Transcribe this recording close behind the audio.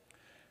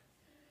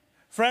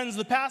Friends,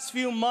 the past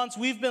few months,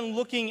 we've been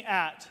looking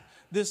at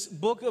this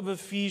book of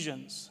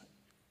Ephesians.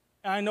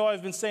 And I know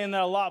I've been saying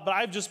that a lot, but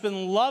I've just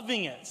been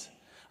loving it.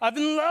 I've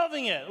been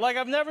loving it. Like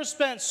I've never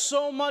spent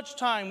so much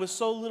time with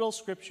so little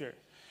scripture.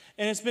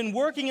 And it's been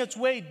working its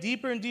way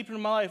deeper and deeper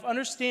in my life,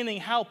 understanding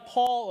how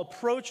Paul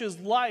approaches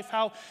life,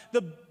 how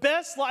the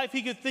best life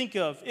he could think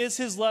of is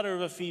his letter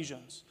of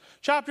Ephesians.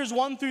 Chapters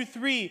 1 through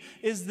 3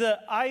 is the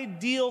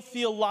ideal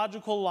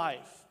theological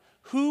life.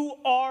 Who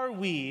are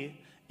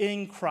we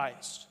in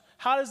Christ?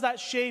 How does that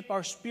shape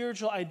our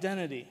spiritual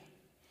identity?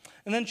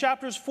 And then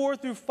chapters 4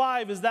 through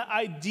 5 is that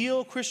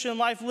ideal Christian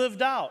life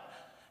lived out.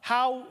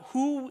 How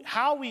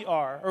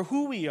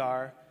we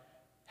are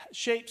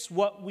shapes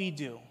what we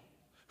do.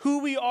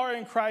 Who we are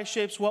in Christ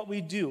shapes what we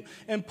do.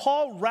 And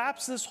Paul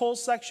wraps this whole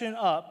section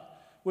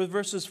up with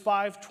verses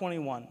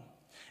 5:21.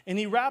 And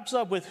he wraps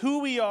up with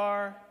who we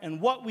are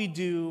and what we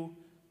do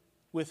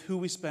with who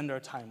we spend our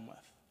time with.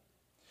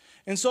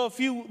 And so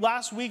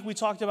last week we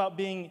talked about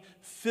being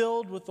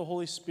filled with the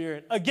Holy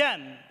Spirit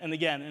again and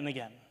again and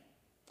again.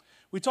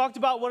 We talked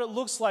about what it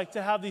looks like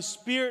to have these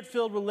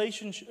spirit-filled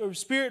relationship or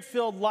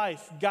spirit-filled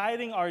life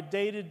guiding our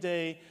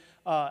day-to-day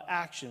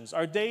actions,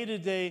 our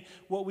day-to-day,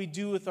 what we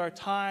do with our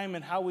time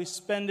and how we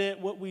spend it,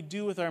 what we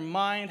do with our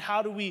mind,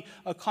 how do we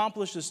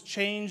accomplish this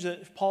change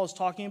that Paul is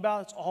talking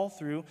about. It's all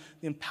through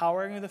the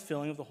empowering and the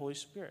filling of the Holy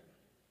Spirit.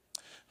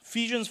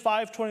 Ephesians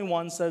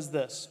 5:21 says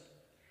this.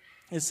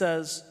 It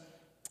says,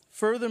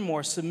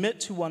 "Furthermore, submit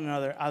to one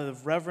another out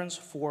of reverence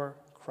for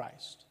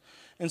Christ."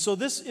 And so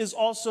this is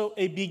also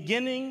a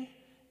beginning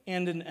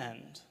and an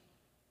end.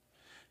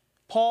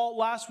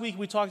 Last week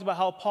we talked about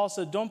how Paul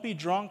said, don't be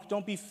drunk,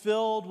 don't be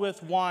filled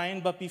with wine,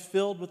 but be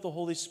filled with the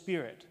Holy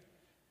Spirit.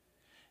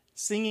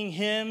 Singing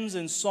hymns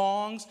and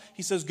songs,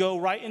 he says, go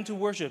right into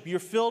worship. You're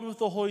filled with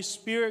the Holy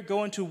Spirit,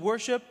 go into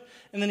worship.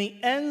 And then he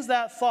ends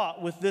that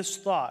thought with this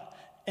thought,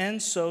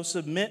 and so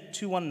submit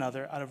to one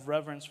another out of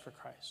reverence for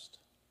Christ.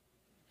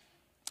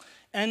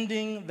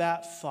 Ending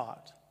that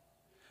thought.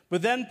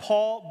 But then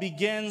Paul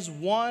begins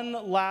one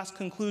last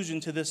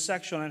conclusion to this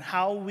section on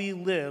how we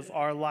live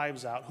our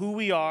lives out. Who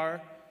we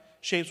are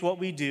shapes what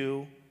we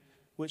do,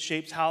 which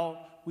shapes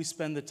how we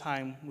spend the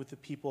time with the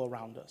people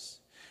around us.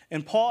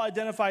 And Paul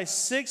identifies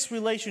 6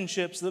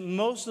 relationships that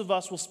most of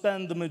us will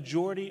spend the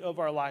majority of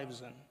our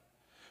lives in.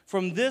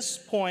 From this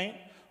point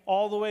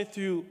all the way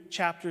through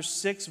chapter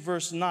 6,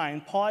 verse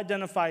 9, Paul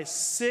identifies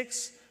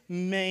 6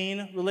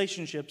 main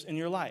relationships in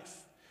your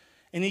life.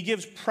 And he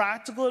gives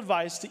practical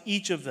advice to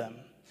each of them.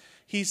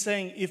 He's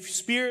saying, if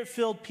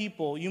spirit-filled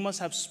people, you must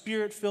have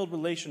spirit-filled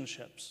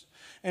relationships.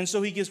 And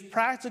so he gives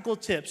practical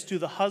tips to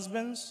the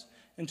husbands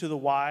and to the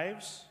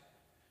wives,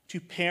 to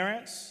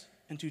parents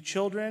and to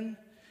children,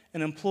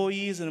 and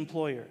employees and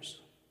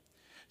employers.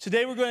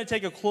 Today we're going to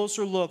take a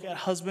closer look at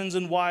husbands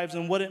and wives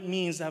and what it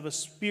means to have a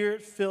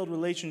spirit-filled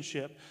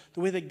relationship,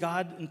 the way that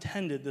God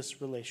intended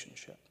this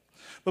relationship.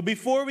 But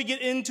before we get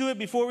into it,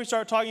 before we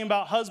start talking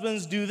about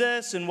husbands do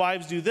this and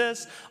wives do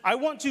this, I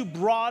want to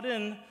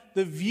broaden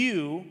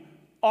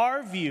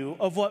our view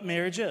of what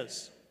marriage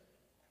is.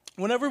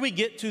 Whenever we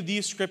get to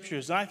these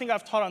scriptures, and I think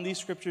I've taught on these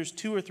scriptures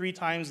 2 or 3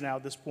 times now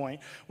at this point,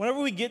 whenever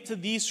we get to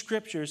these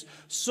scriptures,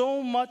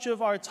 so much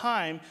of our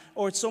time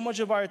or so much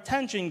of our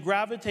attention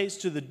gravitates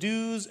to the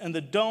do's and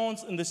the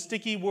don'ts and the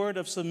sticky word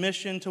of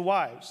submission to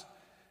wives.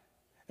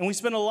 And we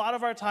spend a lot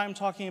of our time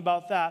talking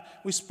about that.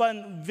 We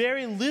spend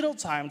very little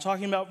time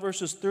talking about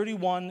verses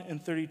 31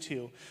 and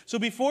 32. So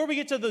before we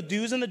get to the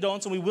do's and the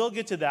don'ts, and we will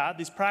get to that,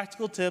 these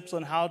practical tips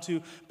on how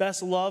to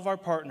best love our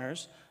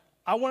partners,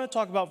 I want to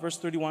talk about verse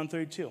 31 and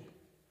 32.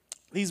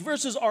 These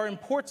verses are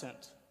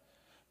important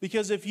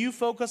because if you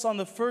focus on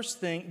the first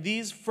thing,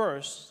 these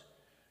first,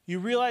 you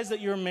realize that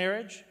your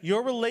marriage,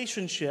 your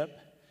relationship,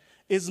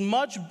 is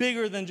much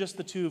bigger than just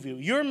the two of you.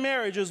 Your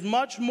marriage is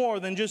much more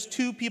than just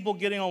 2 people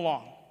getting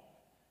along.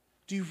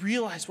 Do you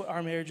realize what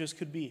our marriages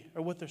could be,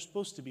 or what they're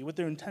supposed to be, what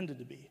they're intended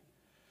to be?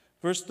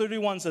 Verse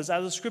 31 says,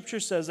 as the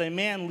scripture says, a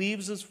man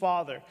leaves his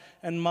father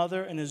and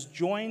mother and is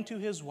joined to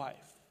his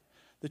wife.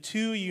 The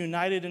 2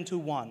 united into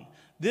one.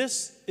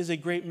 This is a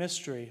great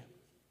mystery,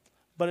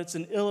 but it's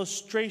an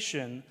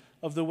illustration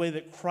of the way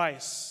that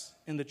Christ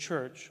and the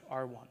church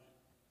are one.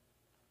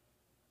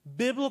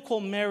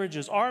 Biblical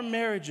marriages, our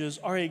marriages,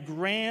 are a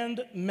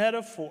grand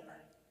metaphor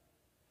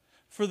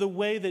for the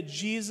way that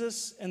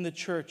Jesus and the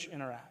church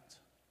interact.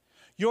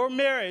 Your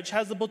marriage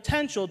has the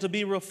potential to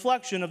be a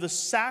reflection of the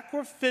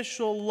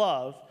sacrificial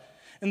love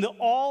and the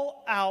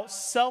all-out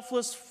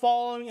selfless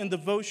following and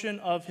devotion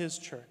of his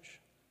church.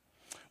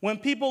 When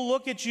people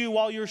look at you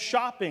while you're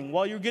shopping,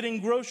 while you're getting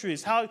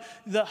groceries, how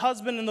the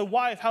husband and the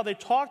wife, how they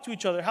talk to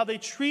each other, how they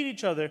treat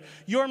each other,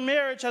 your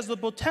marriage has the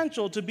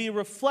potential to be a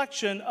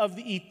reflection of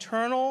the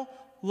eternal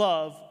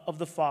love of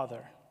the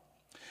Father.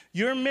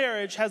 Your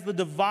marriage has the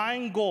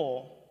divine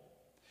goal,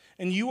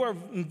 and you are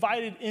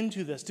invited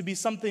into this to be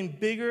something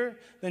bigger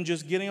than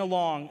just getting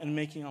along and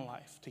making a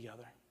life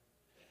together.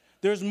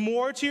 There's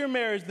more to your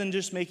marriage than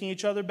just making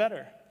each other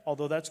better,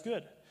 although that's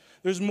good.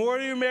 There's more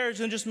to your marriage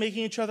than just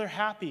making each other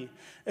happy.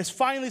 It's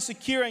finally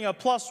securing a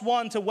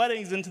 +1 to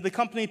weddings and to the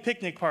company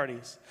picnic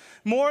parties.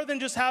 More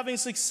than just having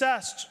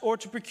success or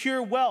to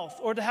procure wealth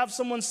or to have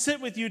someone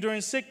sit with you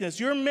during sickness.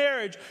 Your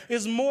marriage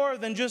is more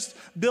than just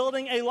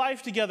building a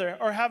life together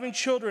or having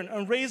children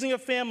or raising a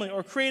family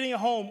or creating a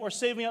home or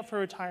saving up for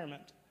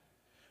retirement.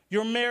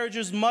 Your marriage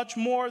is much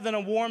more than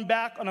a warm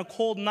back on a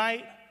cold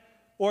night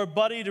or a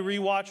buddy to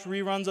rewatch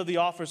reruns of The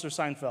Office or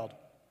Seinfeld.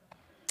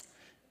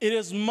 It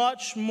is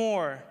much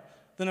more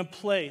than a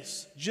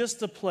place,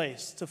 just a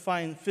place to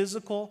find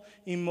physical,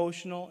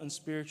 emotional, and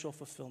spiritual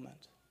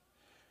fulfillment.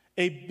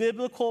 A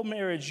biblical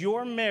marriage,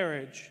 your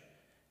marriage,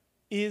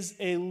 is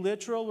a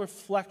literal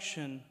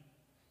reflection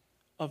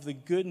of the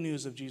good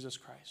news of Jesus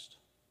Christ.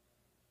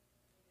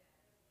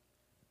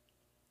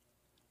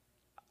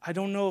 I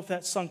don't know if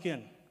that sunk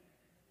in.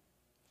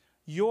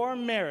 Your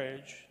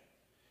marriage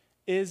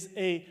is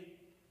a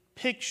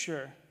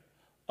picture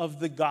of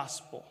the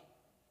gospel.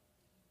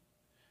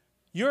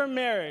 Your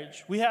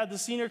marriage, we had the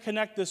Senior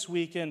Connect this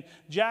week, and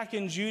Jack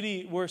and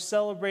Judy were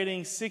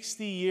celebrating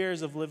 60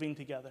 years of living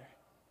together.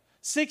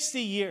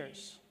 60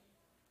 years.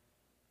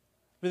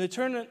 But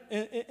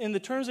in the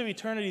terms of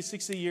eternity,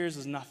 60 years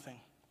is nothing.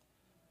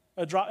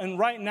 And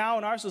right now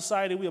in our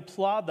society, we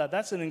applaud that.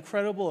 That's an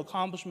incredible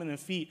accomplishment and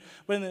feat.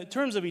 But in the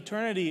terms of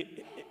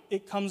eternity,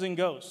 it comes and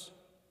goes.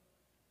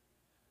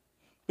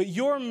 But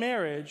your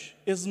marriage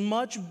is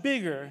much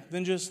bigger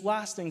than just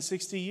lasting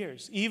 60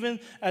 years,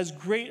 even as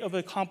great of an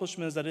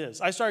accomplishment as that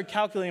is. I started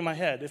calculating in my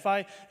head,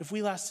 if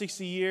we last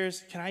 60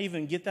 years, can I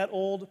even get that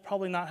old?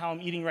 Probably not how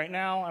I'm eating right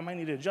now. I might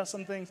need to adjust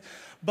some things,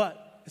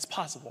 but it's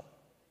possible.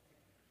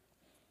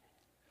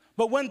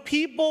 But when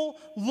people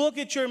look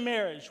at your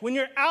marriage, when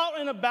you're out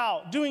and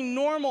about doing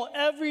normal,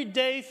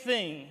 everyday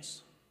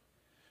things,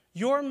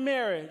 your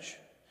marriage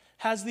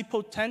has the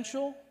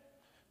potential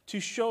to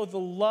show the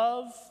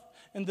love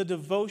and the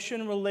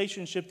devotion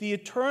relationship, the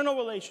eternal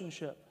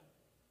relationship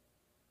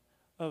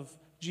of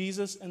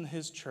Jesus and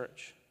his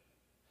church.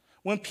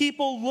 When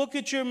people look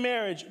at your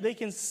marriage, they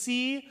can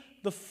see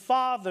the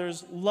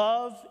Father's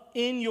love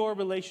in your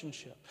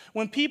relationship.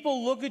 When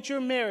people look at your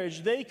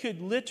marriage, they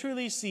could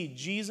literally see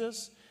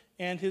Jesus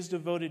and his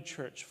devoted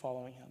church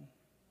following him.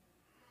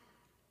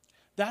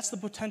 That's the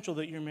potential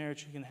that your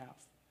marriage can have.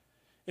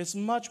 It's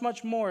much,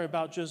 much more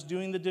about just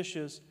doing the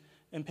dishes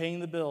and paying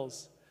the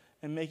bills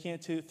and making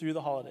it through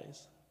the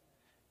holidays.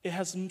 It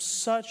has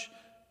such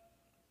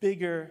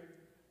bigger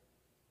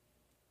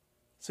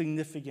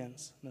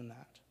significance than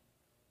that.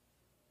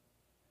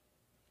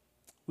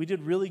 We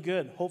did really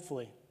good,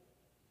 hopefully,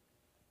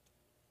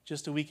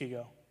 just a week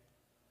ago.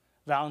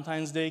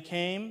 Valentine's Day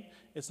came.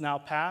 It's now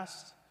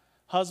passed.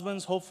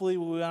 Husbands, hopefully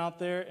we went out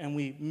there and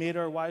we made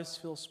our wives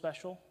feel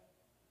special.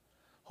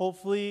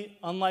 Hopefully,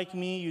 unlike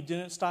me, you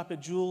didn't stop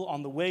at Jewel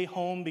on the way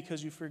home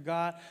because you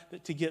forgot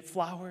to get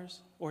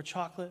flowers or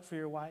chocolate for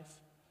your wife.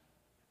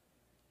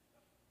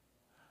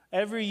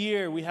 Every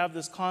year, we have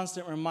this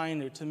constant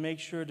reminder to make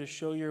sure to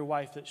show your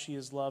wife that she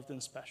is loved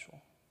and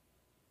special.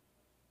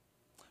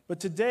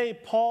 But today,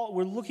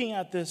 we're looking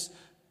at this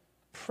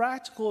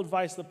practical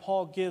advice that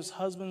Paul gives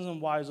husbands and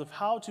wives of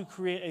how to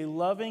create a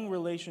loving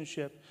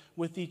relationship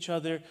with each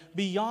other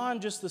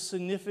beyond just the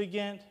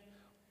significant,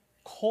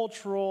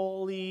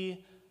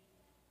 culturally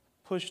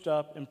pushed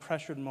up and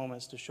pressured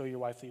moments to show your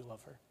wife that you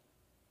love her.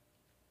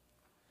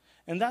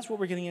 And that's what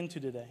we're getting into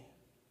today.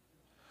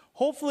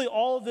 Hopefully,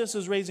 all of this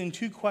is raising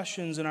two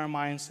questions in our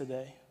minds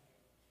today.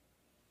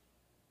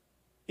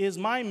 Is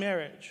my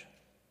marriage,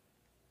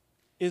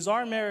 is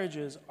our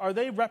marriages, are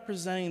they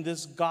representing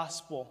this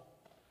gospel,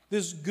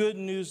 this good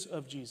news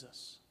of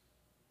Jesus?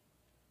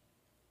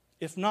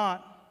 If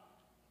not,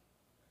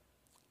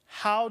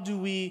 how do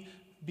we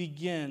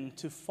begin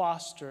to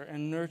foster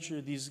and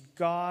nurture these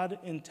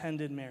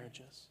God-intended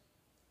marriages?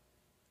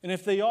 And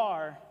if they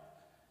are,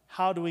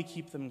 how do we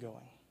keep them going?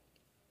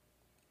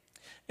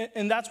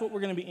 And that's what we're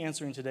going to be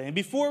answering today. And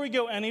before we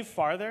go any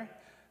farther,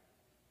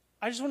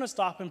 I just want to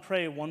stop and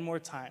pray one more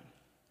time.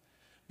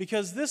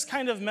 Because this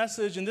kind of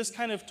message and this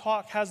kind of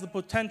talk has the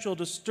potential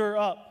to stir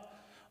up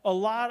a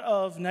lot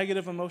of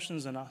negative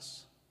emotions in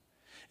us.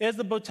 It has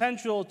the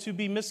potential to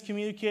be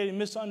miscommunicated,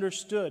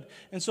 misunderstood.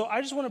 And so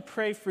I just want to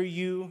pray for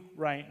you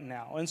right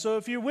now. And so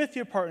if you're with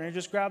your partner,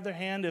 just grab their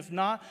hand. If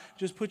not,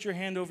 just put your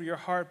hand over your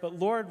heart. But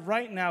Lord,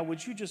 right now,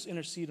 would you just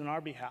intercede on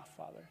our behalf,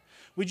 Father?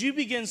 Would you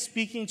begin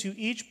speaking to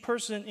each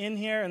person in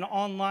here and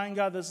online,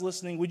 God, that's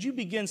listening? Would you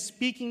begin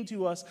speaking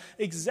to us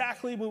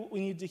exactly what we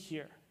need to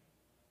hear?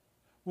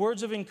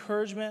 Words of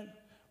encouragement,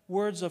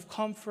 words of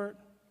comfort,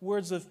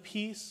 words of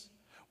peace,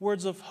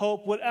 words of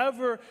hope,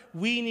 whatever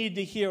we need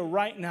to hear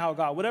right now,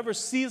 God, whatever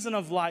season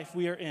of life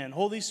we are in,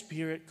 Holy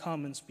Spirit,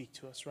 come and speak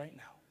to us right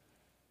now.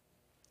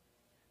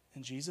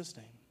 In Jesus'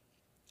 name,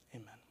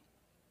 amen.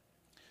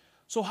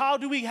 So how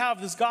do we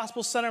have this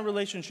gospel-centered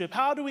relationship?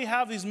 How do we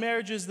have these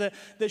marriages that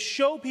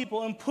show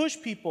people and push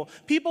people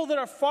that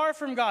are far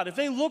from God? If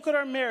they look at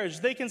our marriage,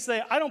 they can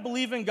say, I don't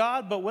believe in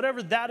God, but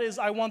whatever that is,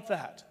 I want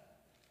that.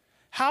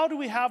 How do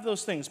we have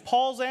those things?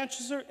 Paul's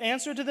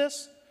answer to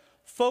this,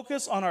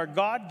 focus on our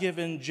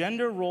God-given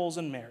gender roles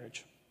in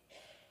marriage.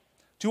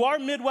 To our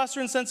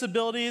Midwestern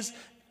sensibilities,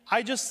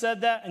 I just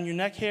said that, and your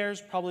neck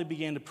hairs probably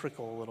began to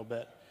prickle a little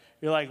bit.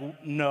 You're like,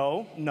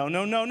 no, I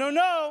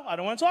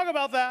don't want to talk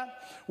about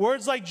that.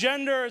 Words like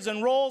genders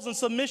and roles and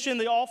submission,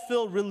 they all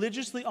feel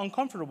religiously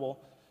uncomfortable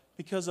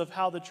because of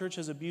how the church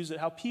has abused it,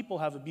 how people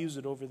have abused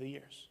it over the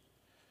years.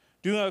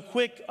 Doing a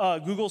quick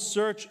Google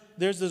search,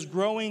 there's this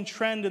growing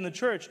trend in the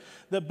church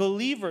that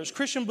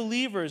Christian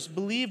believers,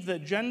 believe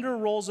that gender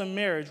roles in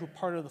marriage were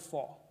part of the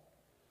fall.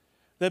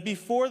 That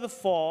before the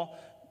fall,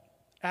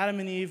 Adam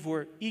and Eve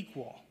were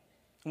equal.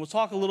 And we'll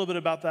talk a little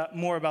bit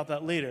more about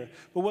that later.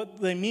 But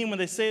what they mean when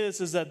they say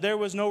this is that there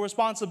was no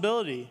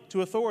responsibility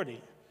to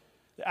authority.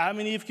 That Adam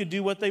and Eve could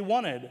do what they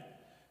wanted.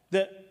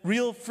 That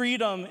real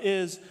freedom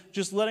is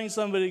just letting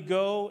somebody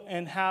go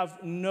and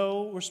have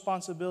no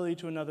responsibility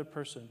to another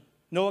person.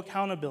 No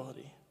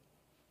accountability.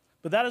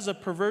 But that is a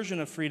perversion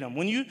of freedom.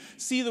 When you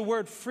see the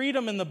word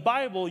freedom in the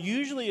Bible,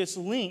 usually it's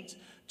linked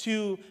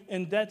to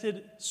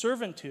indented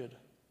servitude.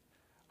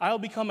 I will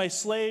become a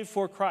slave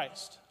for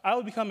Christ. I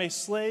will become a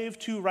slave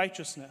to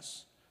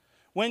righteousness.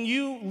 When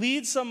you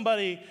lead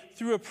somebody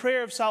through a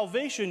prayer of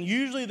salvation,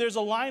 usually there's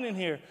a line in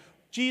here,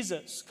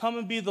 Jesus, come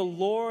and be the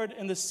Lord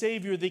and the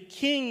Savior, the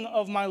King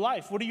of my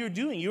life. What are you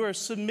doing? You are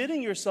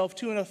submitting yourself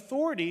to an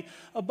authority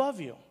above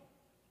you.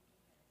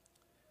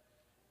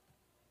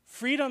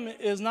 Freedom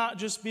is not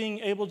just being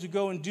able to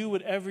go and do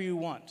whatever you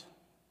want.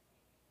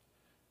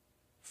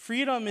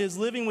 Freedom is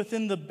living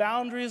within the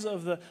boundaries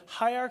of the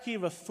hierarchy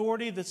of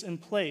authority that's in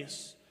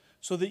place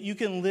so that you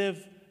can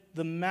live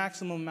the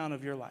maximum amount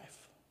of your life.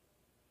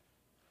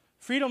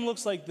 Freedom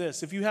looks like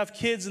this. If you have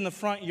kids in the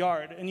front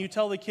yard and you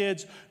tell the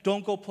kids,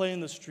 don't go play in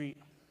the street.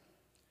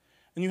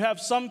 And you have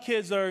some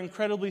kids that are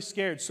incredibly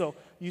scared. So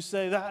you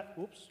say that,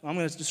 I'm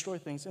going to destroy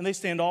things. And they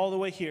stand all the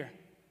way here.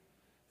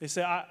 They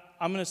say,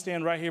 I'm going to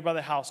stand right here by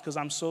the house because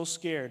I'm so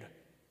scared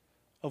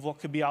of what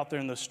could be out there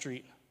in the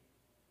street.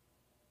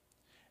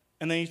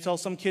 And then you tell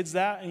some kids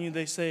that, and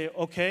they say,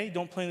 okay,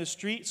 don't play in the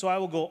street, so I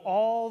will go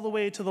all the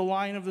way to the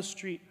line of the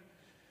street,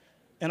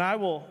 and I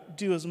will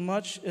do as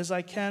much as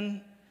I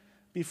can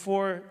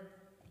before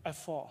I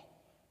fall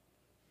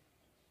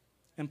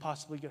and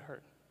possibly get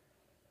hurt.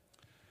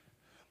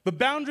 But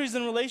boundaries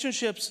in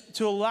relationships,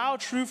 to allow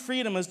true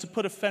freedom, is to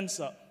put a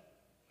fence up.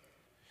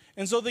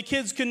 And so the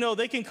kids can know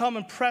they can come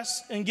and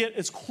press and get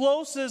as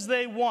close as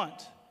they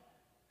want,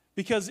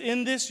 because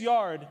in this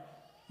yard,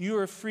 you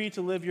are free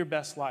to live your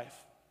best life.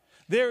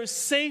 There is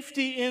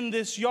safety in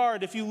this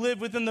yard if you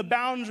live within the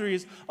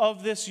boundaries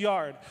of this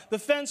yard. The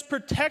fence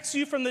protects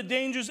you from the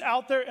dangers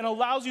out there and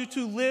allows you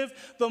to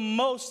live the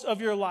most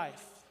of your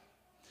life.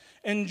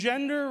 And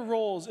gender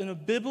roles in a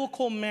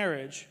biblical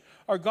marriage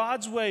are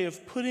God's way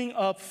of putting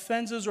up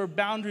fences or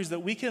boundaries that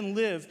we can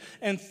live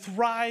and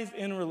thrive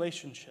in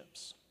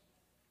relationships.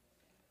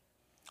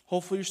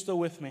 Hopefully you're still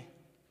with me.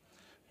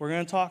 We're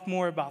going to talk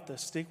more about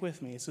this. Stick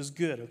with me. This is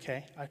good,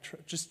 okay?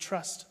 Just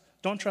trust.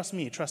 Don't trust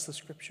me. Trust the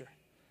Scripture.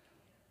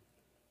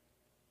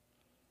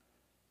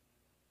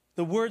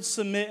 The word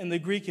submit in the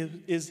Greek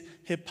is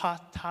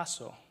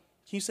hypotasso. Can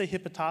you say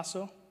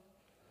hypotasso?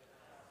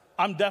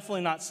 I'm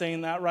definitely not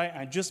saying that right.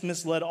 I just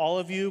misled all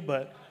of you,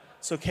 but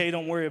it's okay.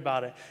 Don't worry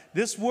about it.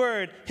 This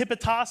word,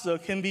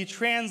 hypotasso, can be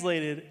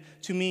translated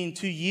to mean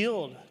to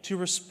yield, to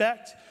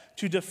respect,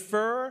 to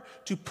defer,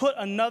 to put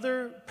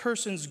another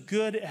person's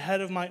good ahead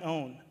of my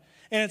own.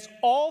 And it's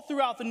all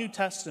throughout the New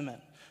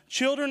Testament.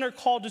 Children are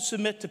called to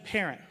submit to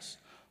parents.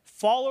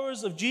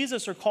 Followers of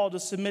Jesus are called to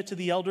submit to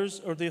the elders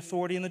or the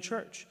authority in the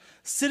church.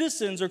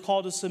 Citizens are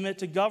called to submit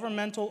to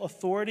governmental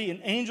authority, and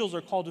angels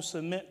are called to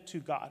submit to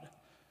God.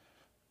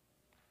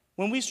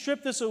 When we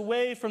strip this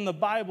away from the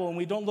Bible and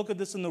we don't look at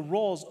this in the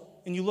roles,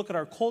 and you look at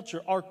our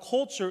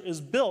culture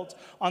is built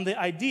on the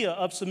idea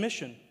of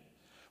submission.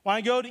 When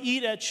I go to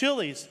eat at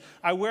Chili's,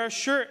 I wear a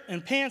shirt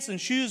and pants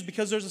and shoes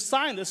because there's a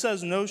sign that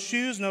says no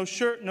shoes, no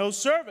shirt, no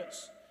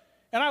service.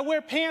 And I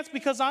wear pants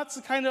because that's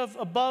the kind of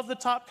above the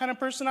top kind of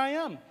person I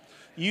am.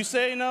 You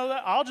say no,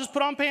 I'll just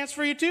put on pants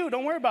for you too.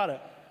 Don't worry about it.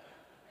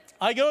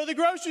 I go to the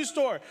grocery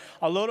store.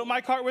 I load up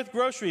my cart with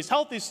groceries,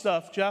 healthy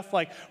stuff, Jeff,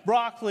 like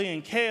broccoli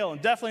and kale,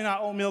 and definitely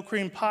not oatmeal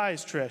cream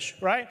pies, Trish,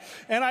 right?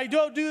 And I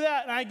don't do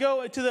that, and I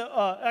go to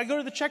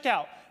the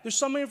checkout. There's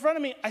somebody in front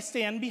of me. I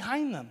stand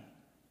behind them.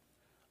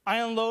 I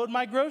unload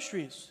my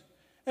groceries,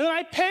 and then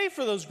I pay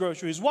for those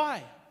groceries.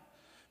 Why?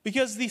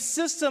 Because the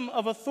system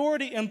of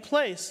authority in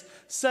place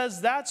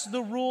says that's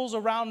the rules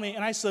around me,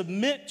 and I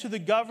submit to the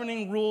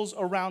governing rules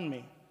around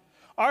me.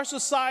 Our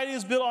society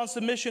is built on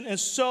submission, and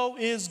so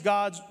is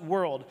God's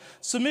world.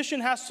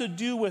 Submission has to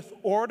do with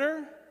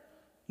order,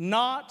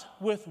 not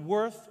with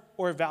worth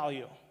or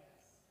value.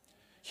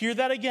 Hear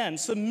that again.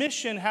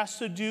 Submission has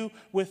to do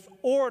with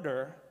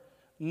order,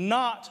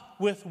 not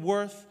with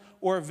worth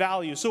or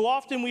value. So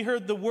often we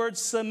heard the word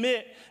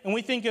submit, and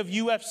we think of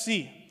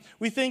UFC.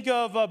 We think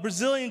of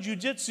Brazilian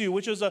Jiu-Jitsu,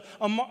 which is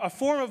a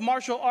form of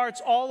martial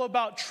arts all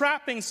about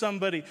trapping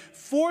somebody,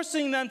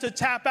 forcing them to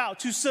tap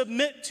out, to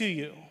submit to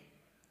you,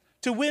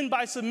 to win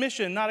by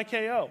submission, not a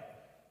KO.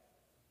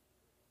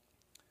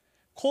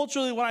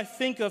 Culturally, when I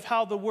think of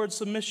how the word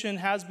submission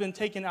has been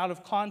taken out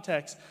of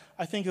context,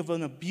 I think of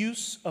an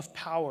abuse of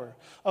power,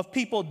 of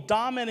people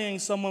dominating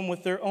someone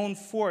with their own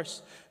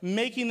force,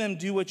 making them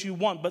do what you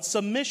want. But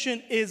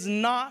submission is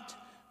not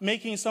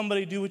making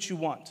somebody do what you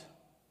want.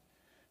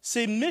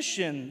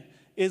 Submission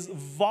is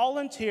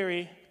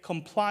voluntary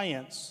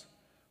compliance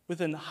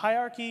with a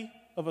hierarchy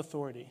of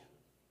authority.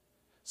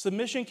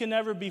 Submission can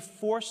never be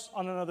forced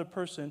on another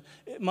person.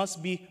 It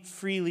must be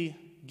freely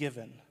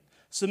given.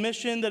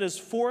 Submission that is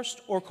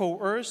forced or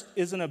coerced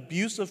is an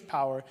abuse of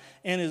power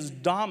and is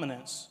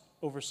dominance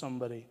over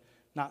somebody,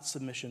 not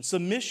submission.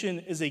 Submission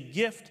is a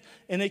gift,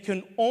 and it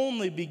can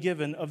only be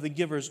given of the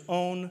giver's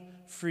own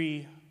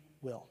free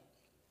will.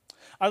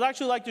 I'd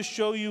actually like to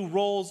show you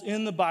roles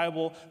in the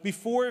Bible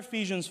before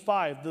Ephesians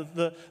 5,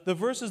 the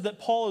verses that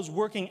Paul is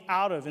working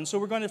out of. And so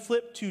we're going to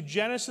flip to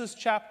Genesis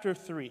chapter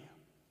 3.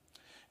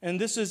 And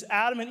this is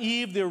Adam and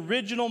Eve, the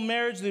original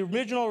marriage, the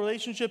original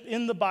relationship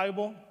in the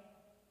Bible.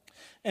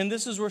 And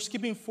this is, we're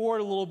skipping forward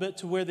a little bit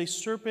to where the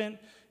serpent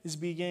is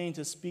beginning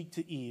to speak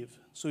to Eve.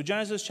 So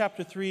Genesis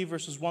chapter 3,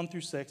 verses 1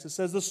 through 6, it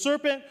says, "The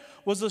serpent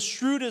was the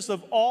shrewdest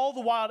of all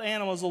the wild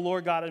animals the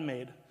Lord God had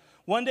made.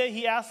 One day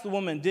he asked the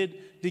woman,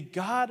 did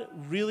God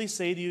really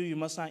say to you, you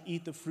must not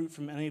eat the fruit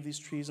from any of these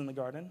trees in the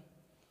garden?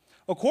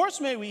 Of course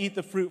may we eat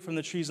the fruit from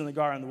the trees in the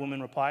garden, the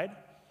woman replied.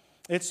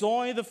 It's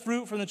only the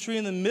fruit from the tree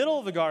in the middle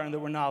of the garden that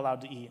we're not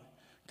allowed to eat.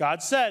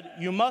 God said,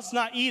 you must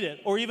not eat it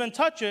or even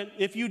touch it.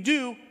 If you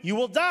do, you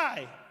will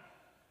die.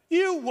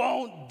 You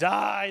won't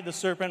die, the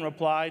serpent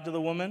replied to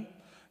the woman.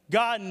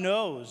 God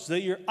knows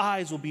that your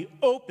eyes will be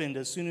opened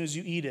as soon as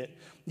you eat it.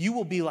 You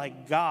will be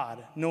like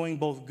God, knowing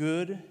both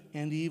good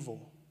and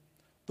evil.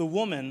 The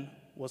woman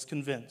was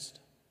convinced.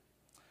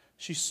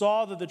 She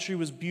saw that the tree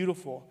was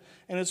beautiful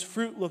and its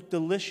fruit looked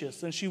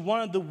delicious, and she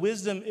wanted the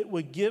wisdom it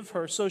would give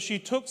her. So she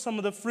took some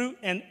of the fruit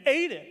and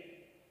ate it.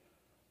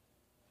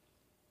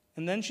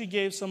 And then she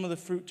gave some of the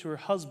fruit to her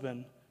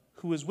husband,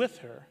 who was with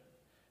her,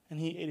 and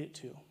he ate it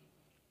too.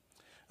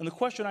 And the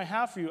question I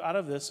have for you out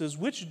of this is,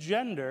 which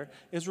gender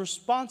is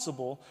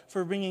responsible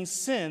for bringing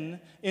sin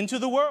into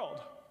the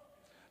world?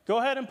 Go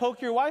ahead and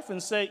poke your wife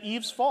and say,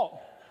 Eve's fault.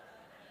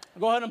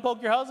 Go ahead and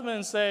poke your husband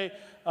and say,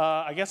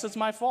 I guess it's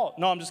my fault.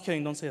 No, I'm just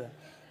kidding. Don't say that.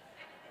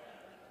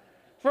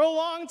 For a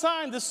long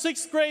time, the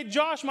 6th grade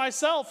Josh,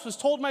 myself, has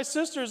told my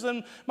sisters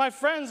and my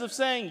friends of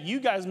saying, you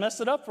guys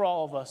messed it up for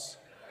all of us.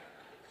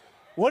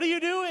 What are you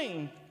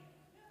doing?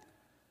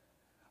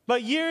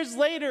 But years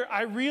later,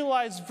 I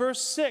realized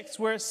verse 6,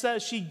 where it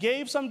says she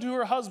gave some to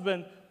her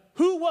husband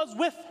who was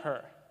with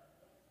her.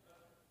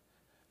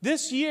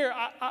 This year,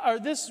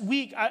 this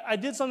week, I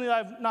did something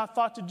that I've not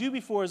thought to do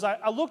before, is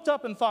I looked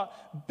up and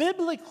thought,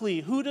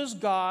 biblically, who does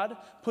God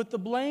put the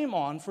blame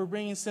on for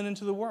bringing sin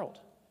into the world?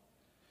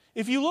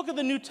 If you look at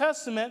the New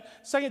Testament,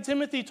 2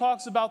 Timothy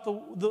talks about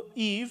the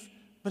Eve,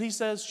 but he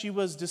says she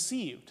was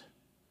deceived.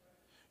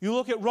 You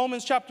look at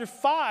Romans chapter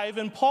 5,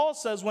 and Paul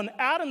says, when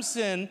Adam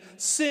sinned,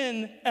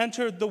 sin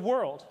entered the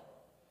world.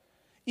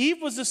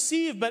 Eve was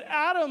deceived, but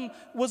Adam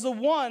was the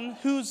one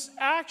whose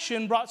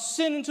action brought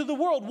sin into the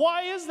world.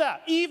 Why is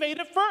that? Eve ate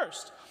it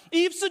first.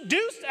 Eve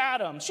seduced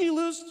Adam. She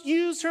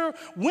used her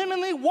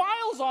womanly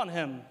wiles on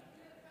him.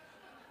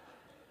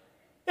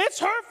 It's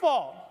her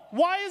fault.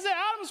 Why is it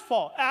Adam's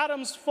fault?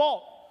 Adam's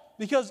fault.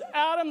 Because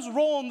Adam's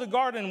role in the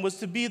garden was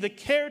to be the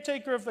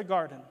caretaker of the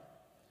garden.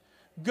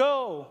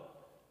 Go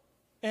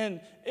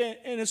and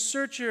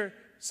assert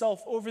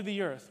yourself over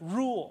the earth.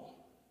 Rule.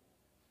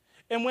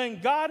 And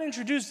when God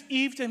introduced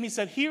Eve to him, he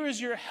said, here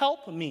is your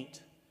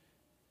helpmeet.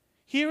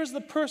 Here is the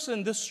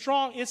person, the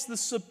strong, it's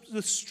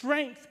the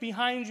strength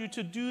behind you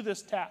to do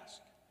this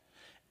task.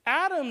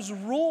 Adam's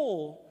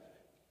role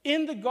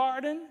in the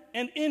garden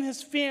and in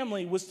his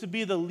family was to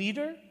be the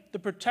leader, the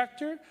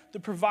protector, the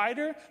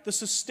provider, the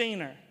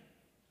sustainer.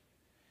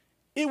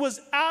 It was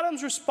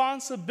Adam's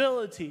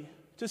responsibility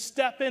to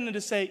step in and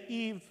to say,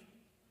 Eve,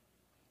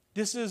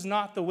 this is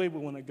not the way we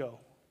want to go.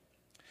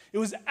 It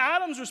was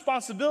Adam's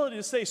responsibility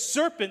to say,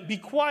 serpent, be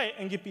quiet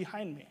and get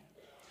behind me.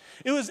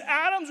 It was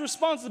Adam's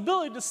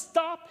responsibility to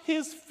stop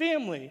his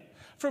family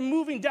from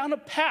moving down a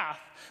path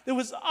that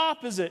was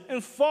opposite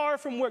and far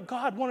from what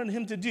God wanted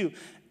him to do.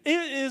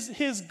 It is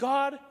his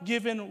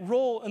God-given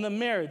role in the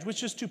marriage,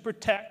 which is to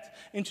protect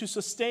and to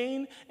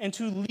sustain and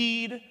to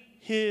lead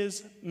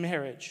his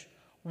marriage.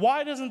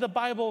 Why doesn't the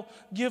Bible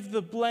give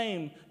the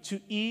blame to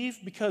Eve?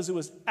 Because it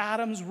was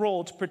Adam's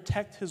role to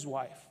protect his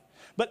wife.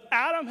 But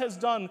Adam has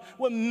done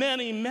what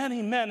many,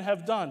 many men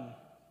have done,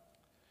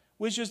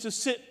 which is to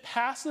sit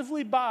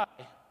passively by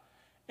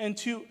and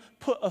to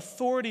put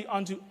authority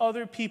onto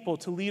other people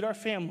to lead our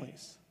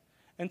families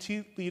and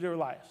to lead our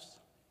lives.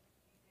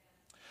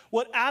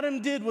 What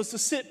Adam did was to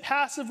sit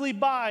passively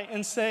by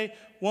and say,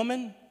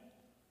 woman,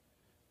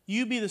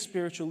 you be the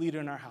spiritual leader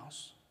in our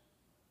house.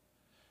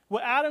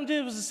 What Adam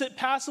did was to sit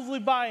passively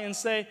by and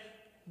say,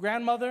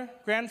 grandmother,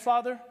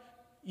 grandfather,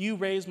 you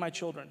raise my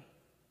children.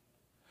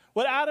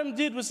 What Adam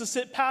did was to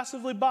sit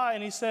passively by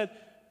and he said,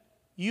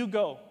 you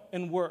go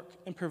and work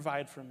and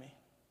provide for me.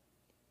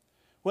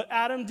 What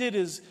Adam did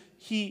is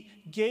he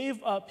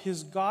gave up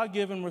his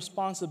God-given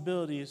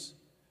responsibilities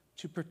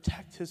to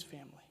protect his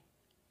family,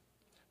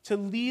 to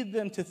lead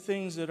them to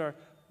things that are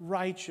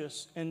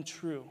righteous and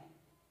true,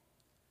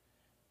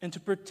 and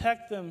to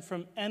protect them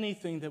from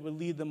anything that would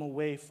lead them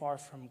away far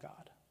from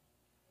God.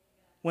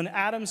 When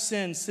Adam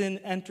sinned, sin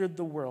entered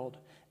the world.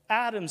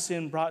 Adam's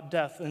sin brought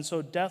death, and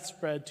so death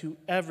spread to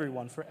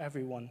everyone, for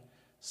everyone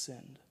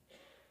sinned.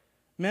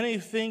 Many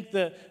think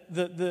that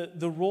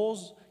the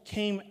roles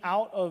came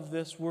out of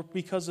this were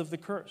because of the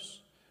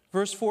curse.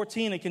 Verse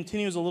 14, it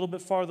continues a little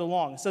bit farther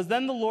along. It says,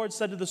 "Then the Lord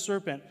said to the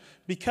serpent,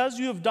 because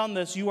you have done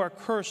this, you are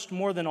cursed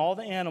more than all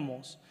the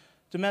animals,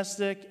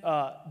 domestic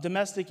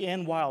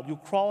and wild. You'll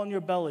crawl on your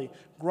belly,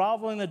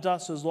 grovel in the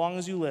dust as long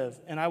as you live,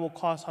 and I will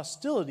cause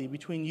hostility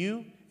between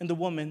you and the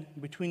woman,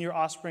 between your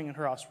offspring and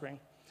her offspring.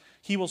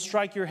 He will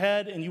strike your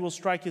head, and you will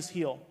strike his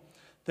heel."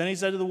 Then he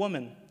said to the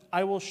woman,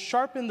 "I will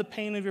sharpen the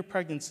pain of your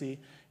pregnancy,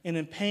 and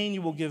in pain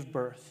you will give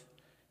birth.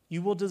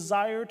 You will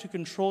desire to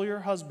control your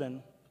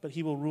husband, but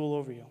he will rule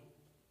over you."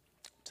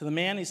 To the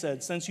man he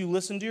said, "Since you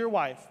listened to your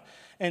wife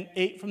and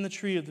ate from the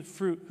tree of the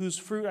fruit, whose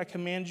fruit I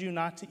command you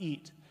not to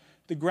eat,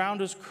 the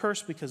ground is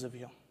cursed because of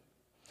you.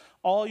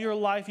 All your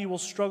life you will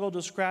struggle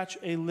to scratch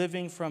a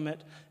living from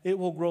it. It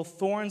will grow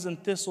thorns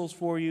and thistles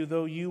for you,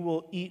 though you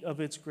will eat of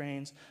its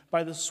grains.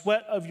 By the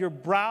sweat of your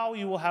brow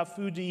you will have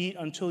food to eat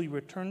until you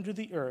return to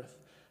the earth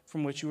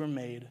from which you were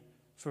made.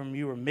 For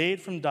you were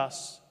made from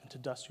dust, and to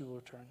dust you will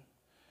return."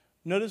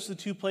 Notice the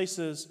two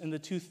places and the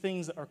two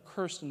things that are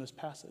cursed in this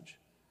passage.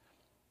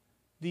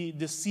 The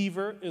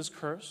deceiver is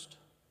cursed,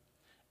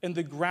 and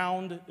the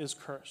ground is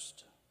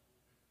cursed.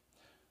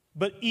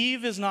 But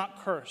Eve is not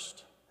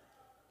cursed.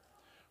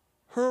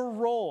 Her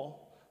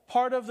role,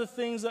 part of the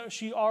things that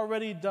she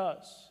already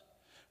does,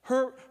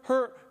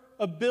 her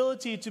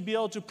ability to be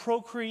able to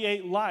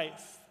procreate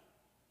life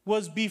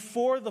was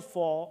before the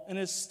fall and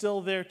is still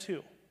there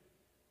too.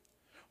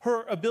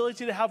 Her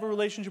ability to have a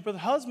relationship with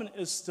her husband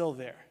is still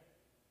there.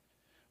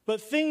 But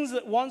things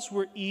that once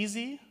were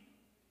easy,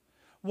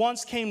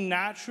 once came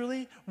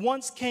naturally,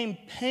 once came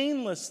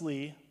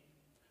painlessly,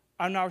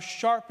 are now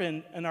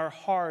sharpened and are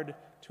hard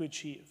to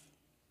achieve.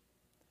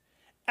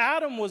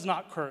 Adam was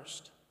not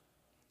cursed.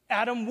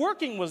 Adam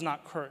working was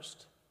not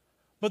cursed.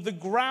 But the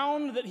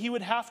ground that he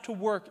would have to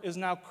work is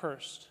now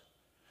cursed.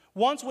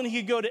 Once when he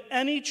could go to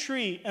any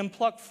tree and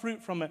pluck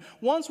fruit from it,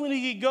 once when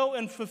he could go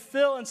and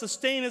fulfill and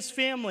sustain his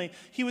family,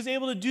 he was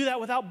able to do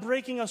that without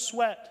breaking a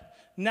sweat.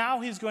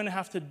 Now he's going to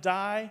have to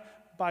die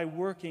by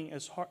working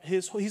as hard.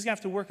 He's going to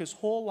have to work his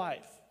whole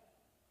life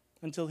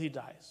until he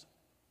dies.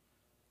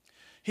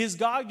 His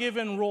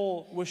God-given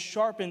role was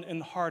sharpened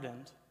and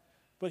hardened,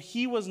 but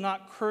he was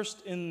not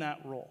cursed in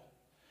that role.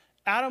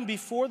 Adam,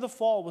 before the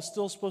fall, was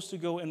still supposed to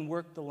go and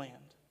work the land.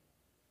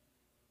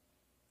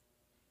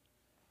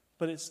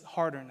 But it's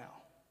harder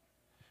now.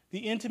 The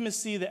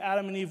intimacy that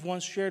Adam and Eve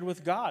once shared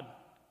with God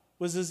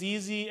was as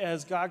easy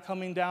as God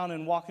coming down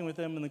and walking with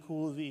them in the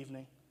cool of the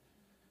evening,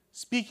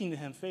 speaking to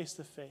him face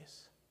to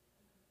face.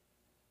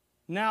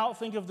 Now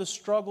think of the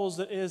struggles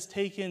that it has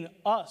taken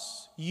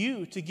us,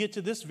 you, to get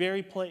to this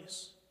very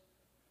place.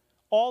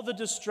 All the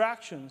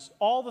distractions,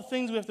 all the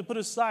things we have to put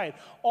aside,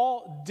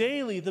 all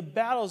daily, the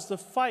battles, the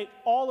fight,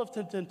 all of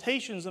the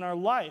temptations in our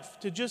life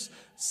to just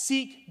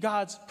seek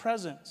God's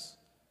presence.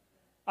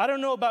 I don't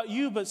know about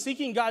you, but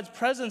seeking God's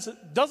presence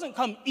doesn't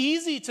come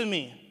easy to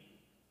me.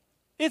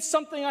 It's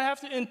something I have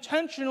to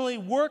intentionally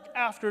work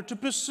after to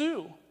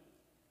pursue.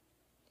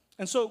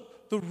 And so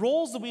the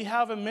roles that we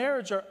have in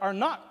marriage are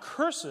not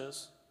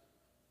curses.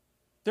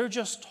 They're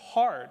just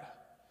hard.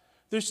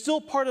 They're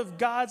still part of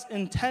God's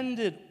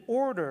intended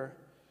order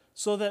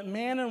so that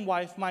man and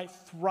wife might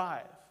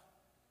thrive,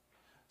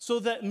 so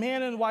that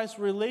man and wife's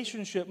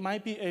relationship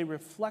might be a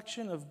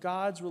reflection of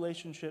God's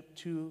relationship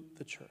to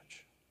the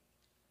church.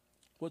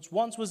 What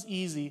once was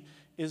easy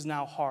is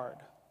now hard,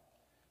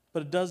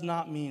 but it does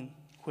not mean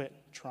quit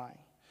trying.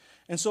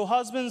 And so,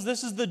 husbands,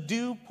 this is the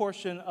do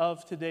portion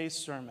of today's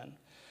sermon.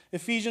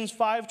 Ephesians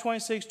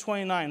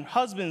 5:26-29.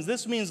 Husbands,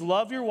 this means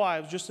love your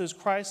wives just as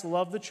Christ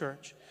loved the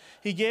church.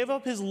 He gave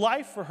up his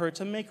life for her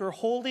to make her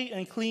holy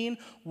and clean,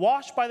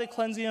 washed by the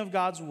cleansing of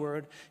God's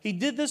word. He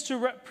did this to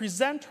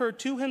represent her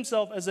to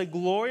himself as a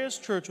glorious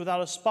church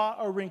without a spot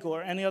or wrinkle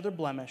or any other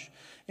blemish.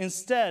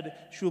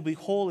 Instead, she will be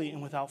holy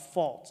and without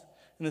fault.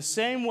 In the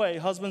same way,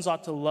 husbands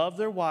ought to love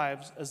their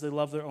wives as they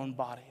love their own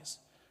bodies.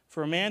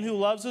 For a man who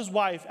loves his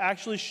wife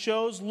actually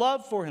shows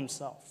love for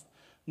himself.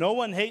 No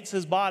one hates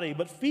his body,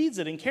 but feeds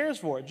it and cares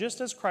for it, just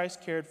as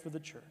Christ cared for the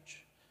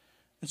church.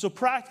 And so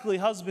practically,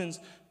 husbands,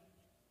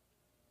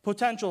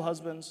 potential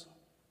husbands,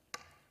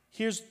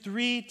 here's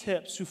 3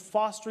 tips to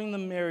fostering the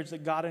marriage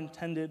that God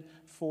intended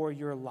for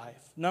your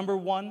life. Number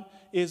 1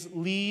 is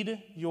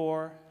lead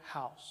your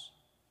house.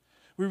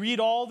 We read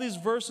all these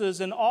verses,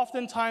 and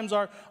oftentimes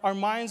our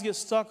minds get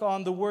stuck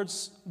on the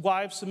words,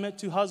 wives submit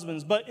to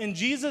husbands. But in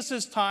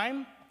Jesus'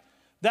 time,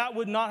 that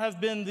would not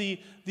have been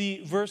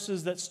the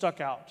verses that stuck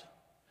out.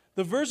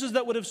 The verses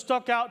that would have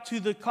stuck out to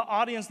the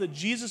audience that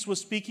Jesus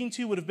was speaking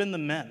to would have been the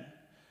men.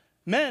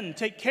 Men,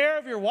 take care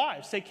of your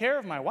wives. Take care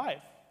of my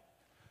wife.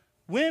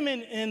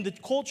 Women in the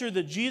culture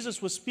that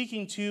Jesus was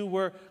speaking to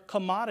were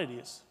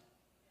commodities.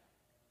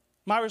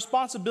 My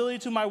responsibility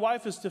to my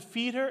wife is to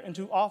feed her and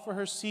to offer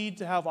her seed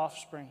to have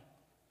offspring.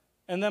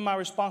 And then my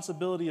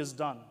responsibility is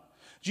done.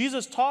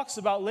 Jesus talks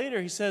about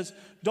later, he says,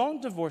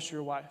 don't divorce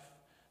your wife.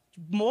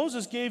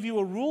 Moses gave you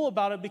a rule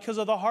about it because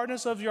of the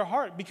hardness of your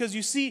heart. Because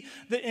you see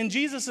that in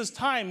Jesus'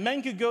 time,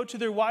 men could go to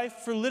their wife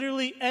for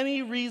literally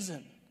any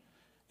reason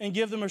and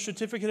give them a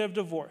certificate of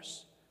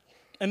divorce.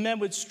 And men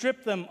would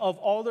strip them of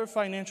all their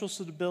financial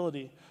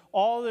stability,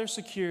 all their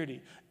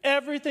security,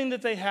 everything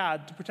that they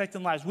had to protect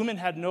their lives. Women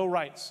had no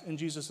rights in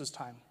Jesus'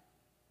 time.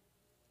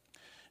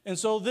 And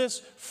so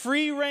this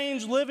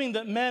free-range living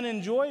that men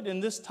enjoyed in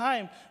this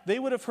time, they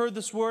would have heard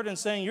this word and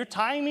saying, you're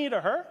tying me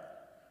to her?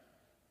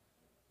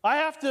 I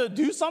have to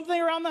do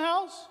something around the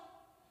house?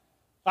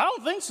 I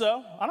don't think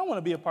so. I don't want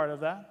to be a part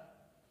of that.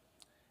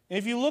 And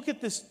if you look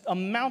at this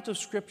amount of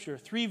scripture,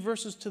 3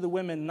 verses to the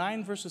women,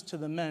 9 verses to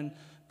the men,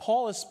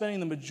 Paul is spending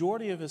the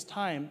majority of his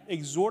time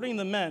exhorting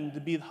the men to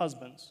be the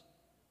husbands.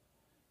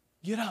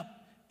 Get up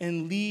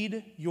and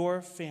lead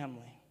your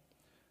family.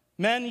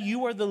 Men,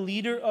 you are the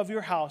leader of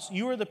your house.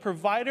 You are the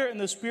provider and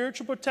the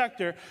spiritual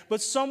protector.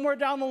 But somewhere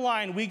down the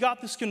line, we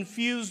got this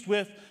confused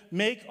with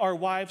make our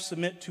wives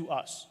submit to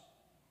us.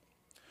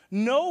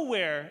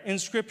 Nowhere in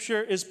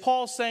Scripture is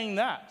Paul saying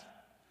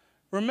that.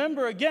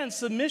 Remember, again,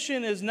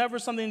 submission is never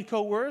something to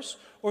coerce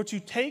or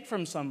to take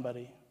from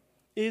somebody.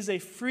 It is a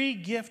free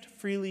gift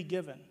freely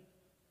given.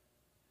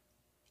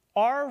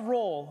 Our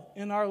role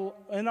in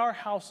our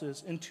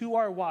houses and to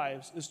our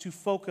wives is to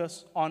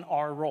focus on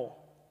our role.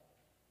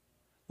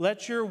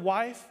 Let your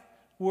wife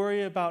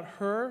worry about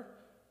her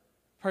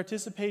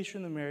participation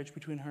in the marriage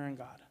between her and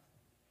God.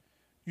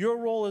 Your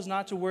role is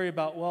not to worry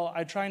about, well,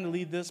 I'm trying to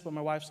lead this, but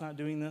my wife's not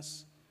doing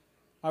this.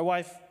 My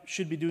wife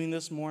should be doing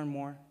this more and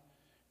more.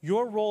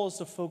 Your role is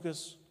to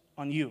focus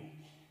on you.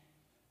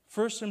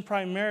 First and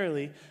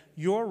primarily,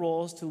 your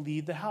role is to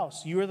lead the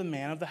house. You are the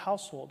man of the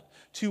household.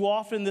 Too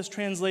often this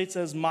translates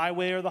as my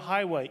way or the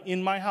highway,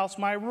 in my house,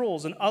 my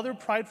rules, and other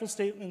prideful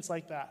statements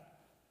like that.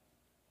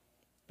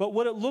 But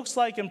what it looks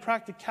like in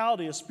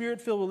practicality, a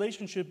spirit-filled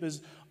relationship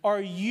is,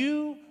 are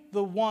you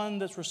the one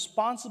that's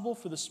responsible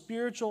for the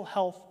spiritual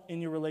health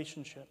in your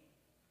relationship?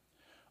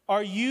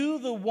 Are you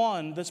the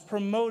one that's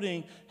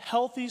promoting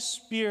healthy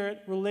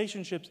spirit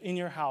relationships in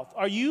your house?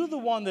 Are you the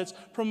one that's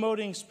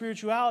promoting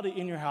spirituality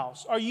in your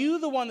house? Are you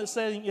the one that's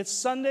saying, it's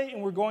Sunday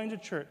and we're going to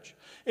church?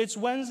 It's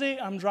Wednesday,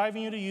 I'm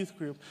driving you to youth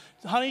group.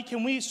 Honey,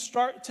 can we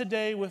start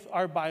today with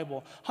our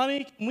Bible?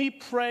 Honey, can we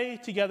pray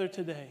together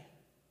today?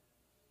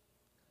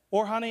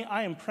 Or, honey,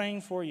 I am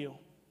praying for you.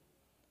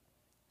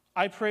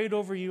 I prayed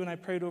over you and I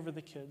prayed over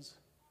the kids.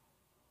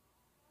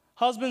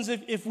 Husbands,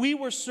 if we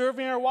were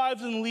serving our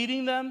wives and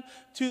leading them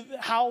to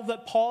how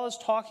that Paul is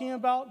talking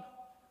about,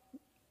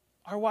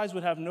 our wives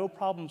would have no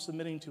problem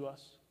submitting to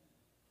us.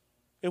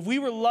 If we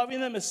were loving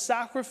them as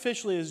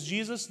sacrificially as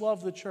Jesus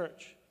loved the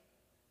church,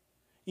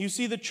 you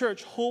see the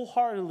church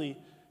wholeheartedly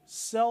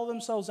sell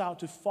themselves out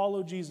to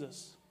follow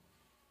Jesus.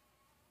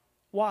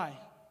 Why?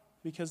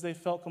 Because they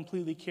felt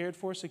completely cared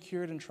for,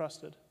 secured, and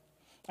trusted.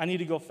 I need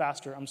to go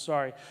faster. I'm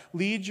sorry.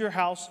 Lead your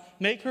house.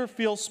 Make her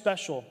feel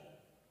special.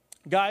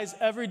 Guys,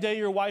 every day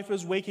your wife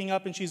is waking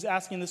up and she's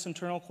asking this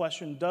internal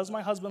question, does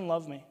my husband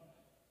love me?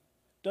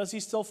 Does he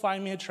still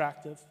find me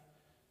attractive?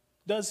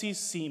 Does he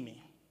see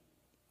me?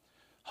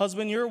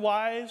 Husband, your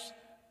wives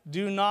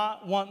do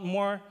not want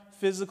more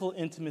physical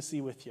intimacy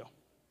with you.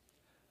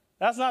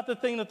 That's not the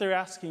thing that they're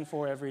asking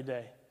for every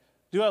day.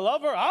 Do I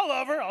love her? I'll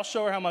love her. I'll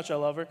show her how much I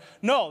love her.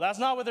 No, that's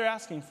not what they're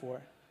asking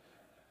for.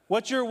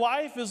 What your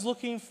wife is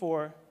looking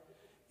for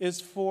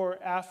is for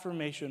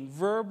affirmation,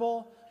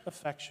 verbal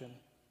affection.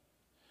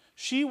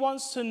 She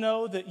wants to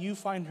know that you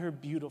find her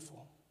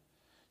beautiful.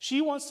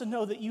 She wants to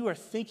know that you are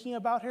thinking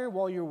about her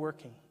while you're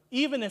working.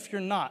 Even if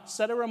you're not,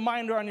 set a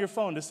reminder on your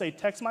phone to say,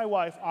 text my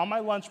wife on my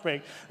lunch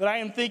break that I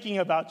am thinking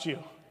about you.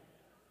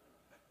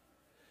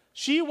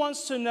 She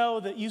wants to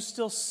know that you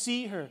still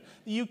see her,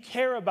 that you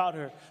care about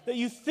her, that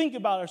you think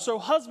about her. So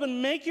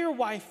husband, make your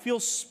wife feel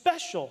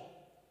special.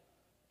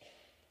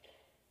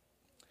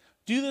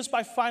 Do this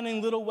by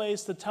finding little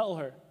ways to tell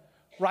her.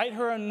 Write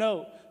her a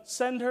note.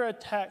 Send her a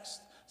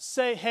text.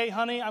 Say, hey,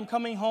 honey, I'm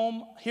coming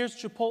home. Here's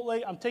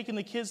Chipotle. I'm taking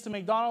the kids to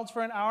McDonald's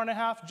for an hour and a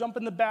half. Jump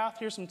in the bath.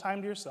 Here's some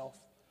time to yourself.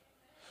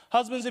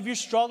 Husbands, if you're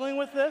struggling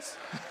with this,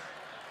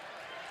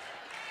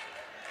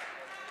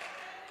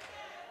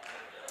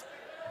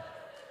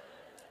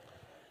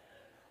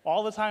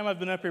 all the time I've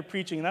been up here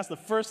preaching, and that's the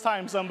first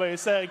time somebody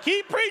said,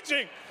 keep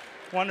preaching.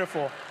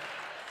 Wonderful.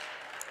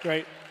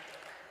 Great.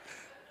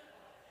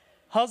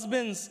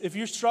 Husbands, if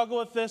you struggle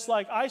with this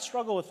like I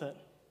struggle with it,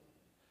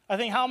 I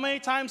think, how many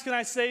times can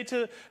I say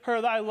to her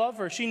that I love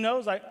her? She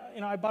knows I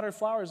bought her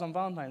flowers on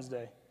Valentine's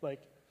Day.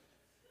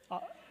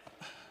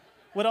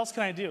 What else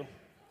can I do?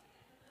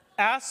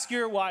 Ask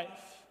your wife,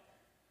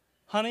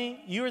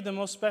 honey, you are the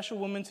most special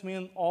woman to me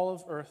in all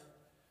of earth.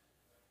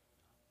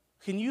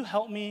 Can you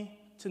help me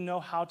to know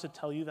how to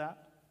tell you that?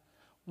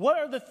 What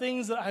are the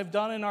things that I've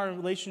done in our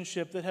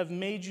relationship that have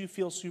made you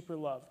feel super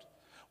loved?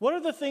 What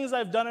are the things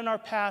I've done in our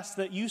past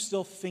that you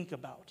still think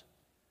about?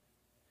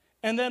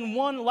 And then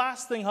one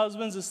last thing,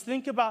 husbands, is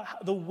think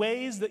about the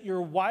ways that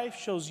your wife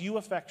shows you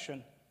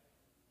affection.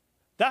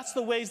 That's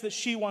the ways that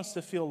she wants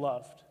to feel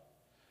loved.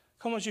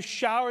 Come on, she's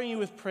showering you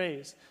with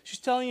praise. She's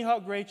telling you how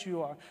great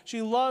you are.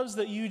 She loves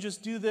that you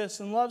just do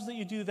this and loves that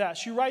you do that.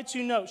 She writes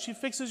you notes. She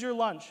fixes your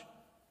lunch.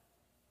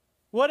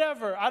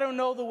 Whatever. I don't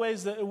know the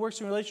ways that it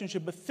works in a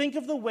relationship, but think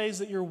of the ways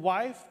that your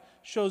wife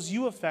shows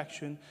you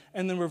affection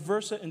and then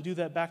reverse it and do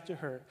that back to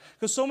her.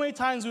 Because so many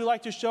times we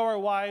like to show our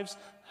wives,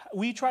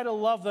 we try to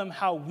love them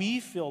how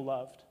we feel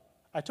loved.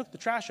 I took the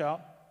trash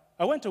out.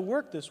 I went to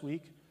work this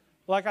week.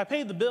 Like, I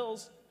paid the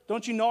bills.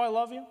 Don't you know I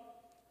love you?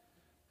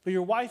 But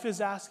your wife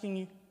is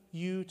asking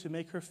you to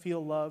make her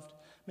feel loved,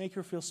 make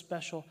her feel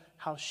special,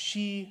 how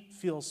she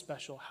feels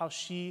special, how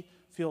she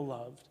feels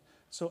loved.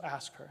 So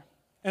ask her.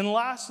 And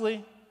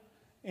lastly,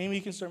 Amy,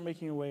 you can start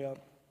making your way up.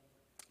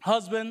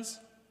 Husbands,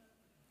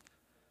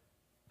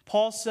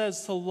 Paul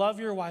says to love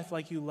your wife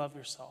like you love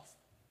yourself.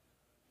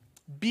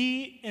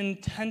 Be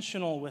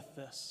intentional with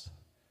this.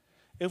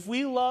 If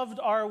we loved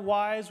our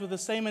wives with the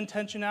same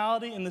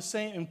intentionality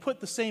and put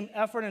the same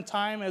effort and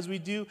time as we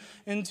do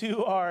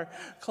into our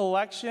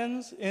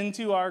collections,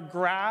 into our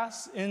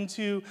grass,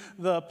 into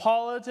the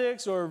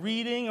politics or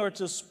reading or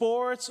to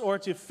sports or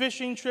to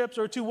fishing trips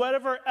or to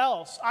whatever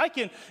else,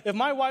 if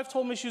my wife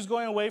told me she was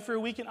going away for a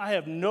weekend, I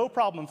have no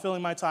problem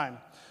filling my time.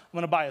 I'm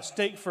going to buy a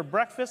steak for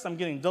breakfast. I'm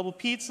getting double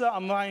pizza.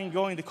 I'm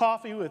going to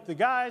coffee with the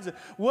guys.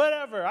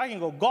 Whatever. I can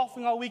go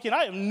golfing all weekend.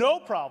 I have no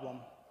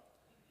problem.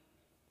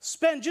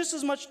 Spend just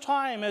as much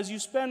time as you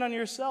spend on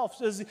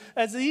yourself.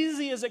 As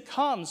easy as it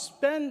comes,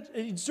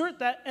 exert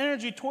that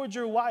energy towards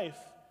your wife.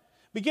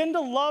 Begin to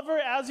love her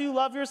as you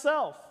love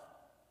yourself.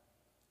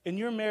 And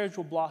your marriage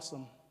will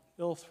blossom.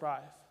 It'll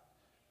thrive.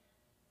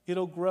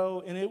 It'll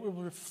grow, and it will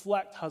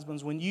reflect,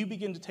 husbands, when you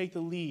begin to take the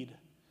lead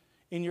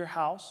in your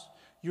house,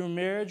 your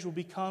marriage will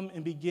become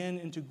and begin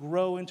and to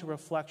grow into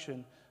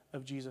reflection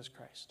of Jesus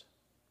Christ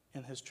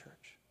and his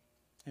church.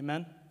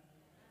 Amen?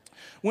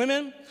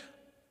 Women,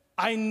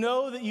 I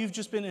know that you've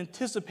just been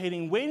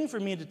anticipating, waiting for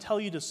me to tell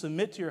you to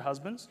submit to your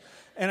husbands.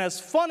 And as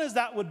fun as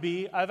that would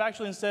be, I've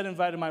actually instead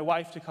invited my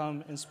wife to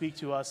come and speak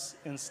to us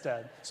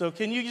instead. So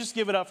can you just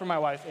give it up for my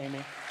wife, Amy?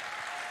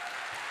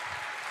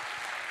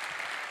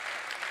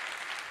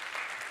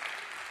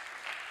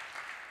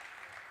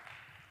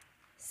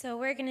 So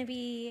we're going to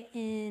be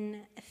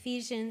in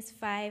Ephesians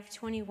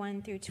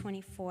 5:21 through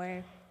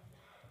 24.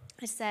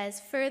 It says,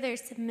 "Further,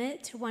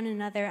 submit to one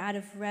another out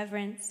of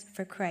reverence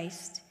for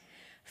Christ.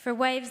 For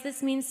wives,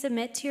 this means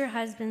submit to your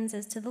husbands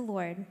as to the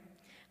Lord.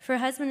 For a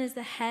husband is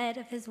the head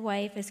of his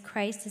wife as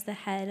Christ is the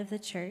head of the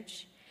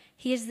church.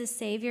 He is the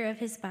Savior of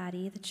his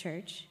body, the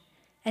church.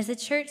 As the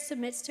church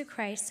submits to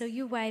Christ, so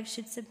you wives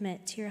should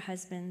submit to your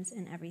husbands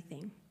in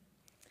everything."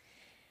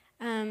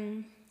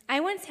 I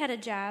once had a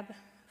job.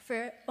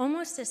 For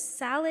almost a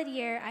solid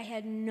year, I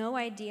had no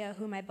idea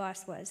who my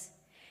boss was.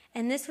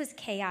 And this was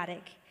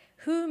chaotic.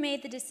 Who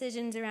made the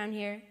decisions around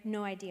here?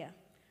 No idea.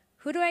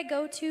 Who do I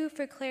go to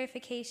for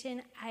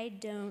clarification? I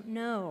don't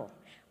know.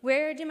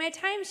 Where do my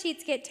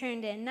timesheets get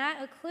turned in?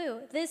 Not a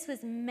clue. This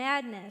was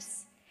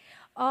madness.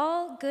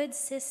 All good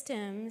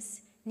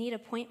systems need a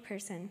point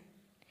person.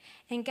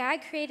 And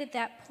God created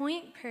that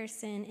point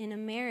person in a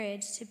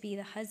marriage to be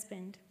the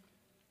husband.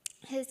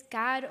 His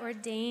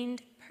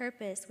God-ordained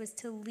purpose was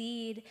to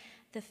lead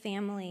the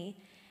family.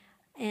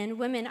 And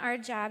women, our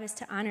job is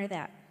to honor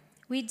that.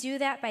 We do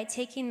that by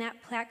taking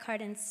that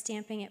placard and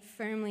stamping it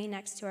firmly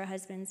next to our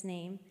husband's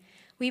name.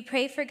 We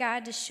pray for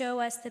God to show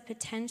us the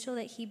potential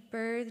that he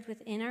birthed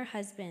within our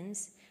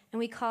husbands, and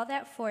we call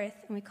that forth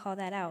and we call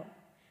that out.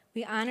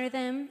 We honor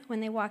them when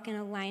they walk in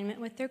alignment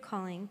with their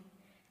calling,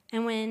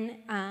 and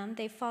when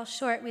they fall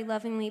short, we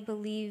lovingly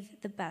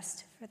believe the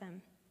best for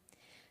them.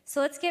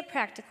 So let's get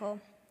practical,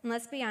 and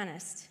let's be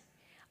honest.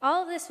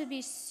 All of this would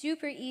be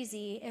super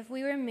easy if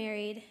we were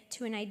married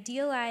to an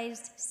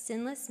idealized,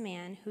 sinless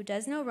man who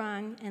does no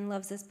wrong and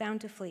loves us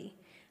bountifully.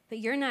 But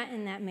you're not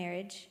in that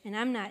marriage, and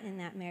I'm not in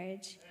that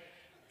marriage.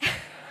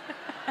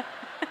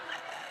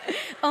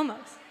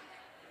 Almost.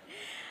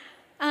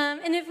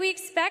 And if we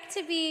expect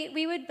to be,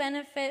 we would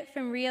benefit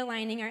from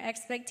realigning our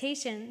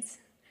expectations.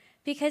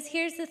 Because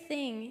here's the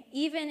thing,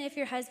 even if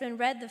your husband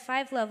read the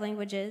 5 love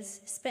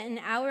languages, spent an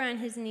hour on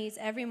his knees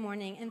every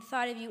morning, and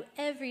thought of you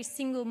every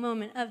single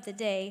moment of the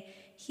day,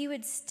 he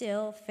would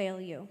still fail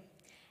you.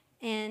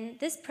 And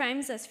this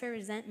primes us for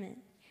resentment.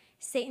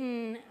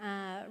 Satan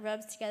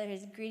rubs together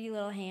his greedy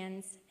little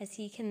hands as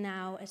he can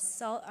now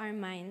assault our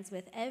minds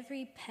with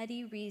every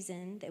petty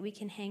reason that we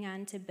can hang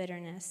on to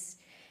bitterness,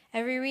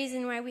 every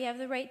reason why we have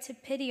the right to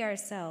pity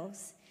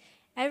ourselves.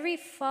 Every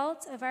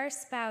fault of our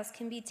spouse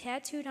can be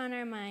tattooed on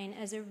our mind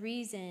as a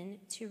reason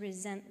to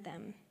resent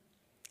them.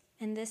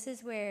 And this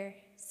is where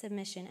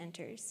submission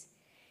enters.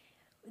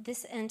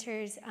 This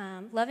enters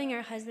loving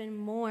our husband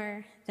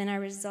more than our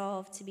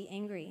resolve to be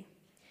angry.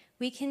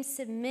 We can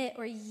submit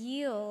or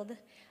yield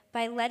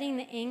by letting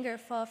the anger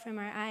fall from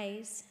our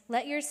eyes.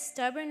 Let your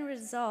stubborn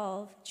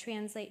resolve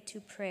translate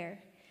to prayer.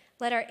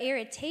 Let our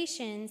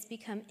irritations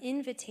become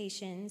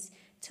invitations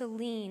to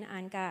lean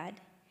on God.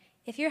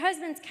 If your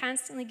husband's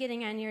constantly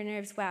getting on your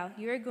nerves, wow,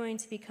 you're going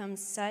to become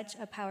such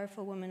a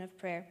powerful woman of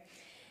prayer.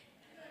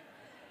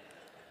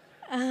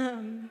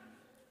 And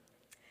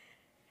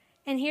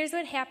here's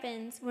what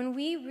happens when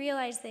we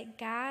realize that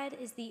God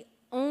is the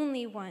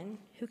only one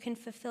who can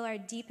fulfill our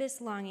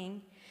deepest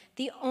longing,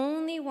 the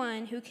only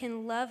one who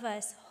can love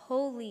us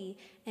wholly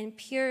and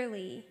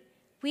purely.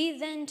 We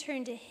then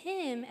turn to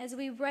him, as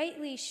we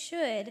rightly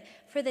should,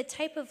 for the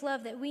type of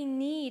love that we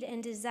need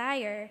and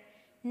desire.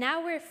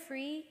 Now we're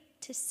free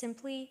to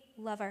simply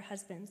love our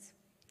husbands.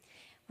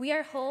 We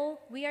are whole,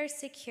 we are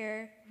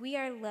secure, we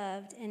are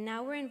loved, and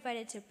now we're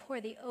invited to pour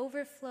the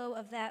overflow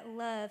of that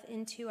love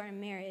into our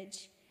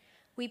marriage.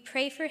 We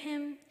pray for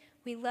him,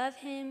 we love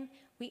him,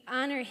 we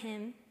honor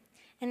him,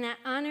 and that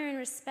honor and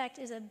respect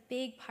is a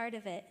big part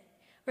of it.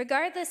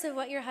 Regardless of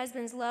what your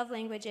husband's love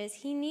language is,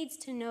 he needs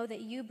to know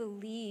that you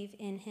believe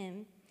in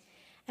him.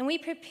 And we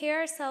prepare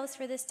ourselves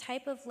for this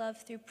type of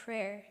love through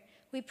prayer.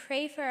 We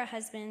pray for our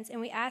husbands, and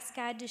we ask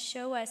God to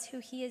show us who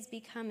he is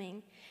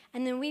becoming.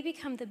 And then we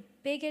become the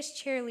biggest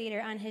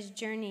cheerleader on his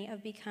journey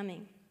of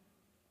becoming.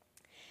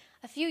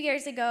 A few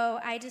years ago,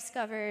 I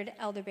discovered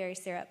elderberry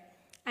syrup.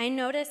 I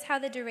noticed how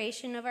the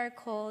duration of our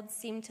colds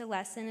seemed to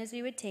lessen as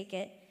we would take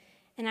it,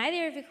 and I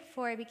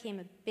therefore became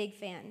a big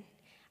fan.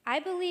 I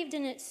believed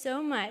in it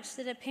so much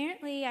that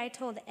apparently I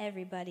told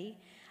everybody.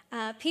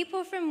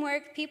 People from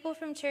work, people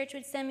from church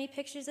would send me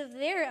pictures of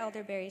their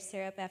elderberry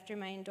syrup after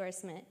my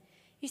endorsement.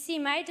 You see,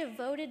 my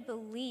devoted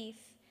belief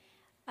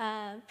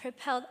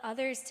propelled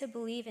others to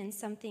believe in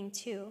something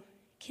too.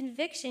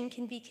 Conviction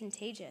can be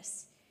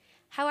contagious.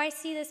 How I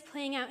see this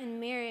playing out in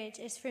marriage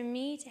is for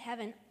me to have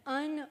an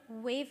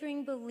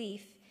unwavering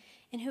belief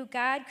in who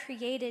God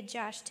created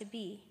Josh to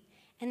be.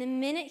 And the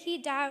minute he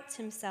doubts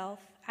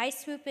himself, I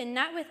swoop in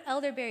not with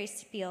elderberry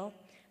spiel,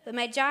 but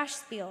my Josh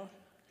spiel.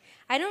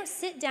 I don't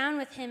sit down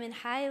with him and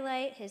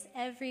highlight his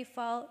every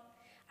fault.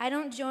 I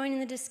don't join in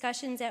the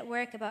discussions at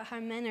work about how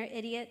men are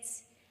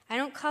idiots. I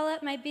don't call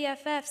up my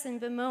BFFs and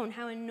bemoan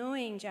how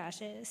annoying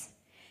Josh is.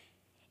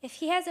 If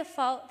he has a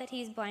fault that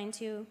he's blind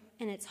to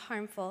and it's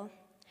harmful,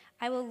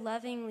 I will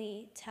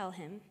lovingly tell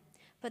him.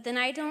 But then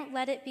I don't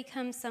let it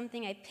become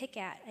something I pick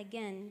at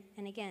again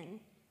and again.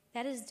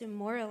 That is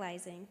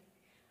demoralizing.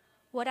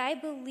 What I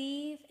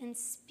believe and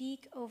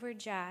speak over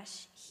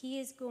Josh, he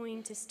is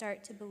going to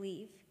start to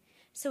believe.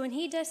 So when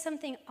he does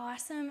something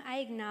awesome, I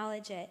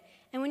acknowledge it.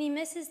 And when he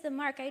misses the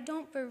mark, I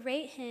don't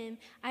berate him.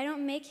 I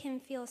don't make him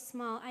feel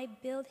small. I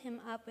build him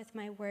up with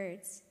my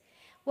words.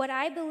 What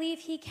I believe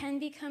he can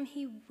become,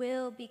 he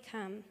will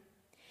become.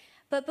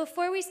 But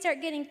before we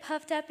start getting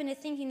puffed up into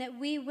thinking that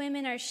we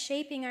women are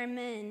shaping our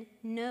men,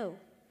 no.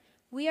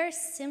 We are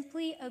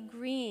simply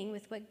agreeing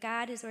with what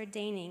God is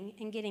ordaining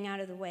and getting out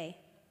of the way.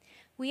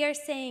 We are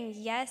saying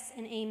yes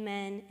and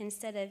amen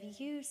instead of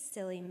you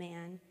silly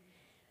man.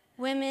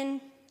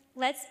 Women,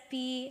 let's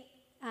be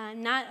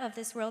not of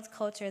this world's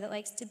culture that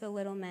likes to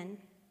belittle men.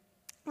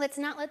 Let's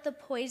not let the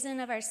poison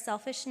of our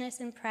selfishness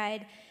and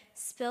pride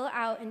spill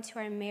out into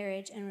our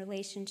marriage and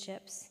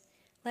relationships.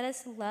 Let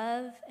us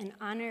love and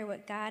honor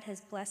what God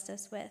has blessed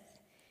us with.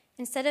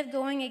 Instead of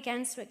going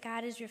against what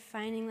God is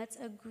refining, let's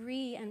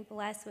agree and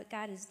bless what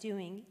God is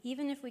doing,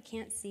 even if we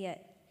can't see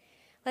it.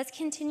 Let's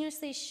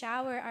continuously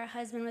shower our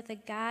husband with a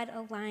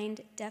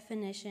God-aligned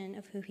definition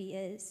of who he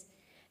is.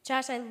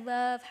 Josh, I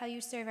love how you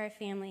serve our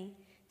family.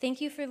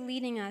 Thank you for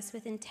leading us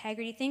with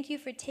integrity. Thank you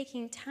for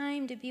taking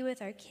time to be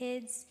with our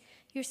kids.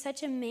 You're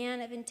such a man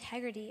of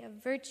integrity,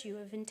 of virtue,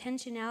 of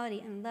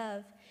intentionality and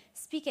love.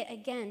 Speak it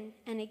again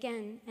and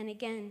again and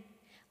again.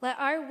 Let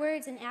our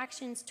words and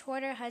actions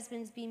toward our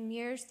husbands be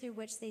mirrors through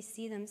which they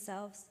see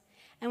themselves.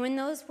 And when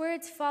those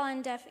words fall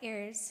on deaf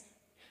ears,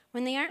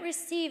 when they aren't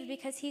received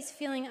because he's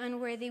feeling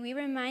unworthy, we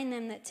remind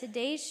them that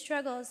today's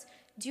struggles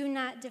do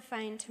not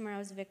define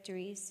tomorrow's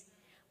victories.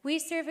 We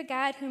serve a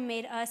God who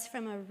made us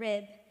from a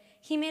rib.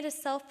 He made a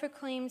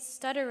self-proclaimed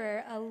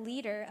stutterer, a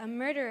leader, a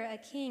murderer, a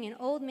king, an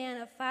old man,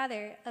 a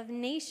father of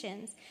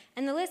nations.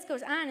 And the list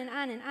goes on and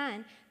on and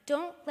on.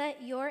 Don't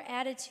let your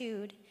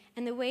attitude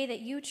and the way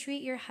that you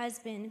treat your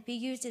husband be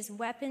used as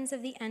weapons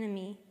of the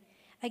enemy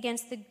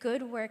against the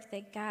good work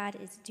that God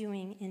is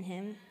doing in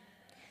him.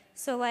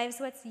 So wives,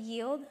 let's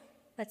yield,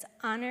 let's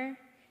honor,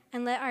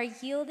 and let our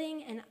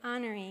yielding and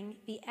honoring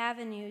be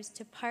avenues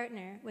to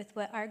partner with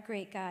what our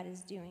great God is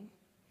doing.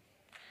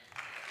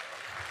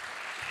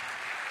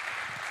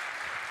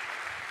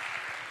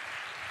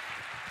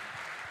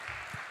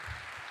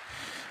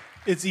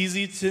 It's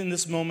easy in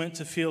this moment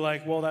to feel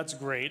like, well, that's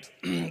great.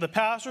 The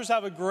pastors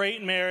have a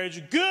great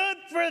marriage. Good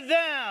for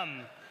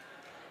them.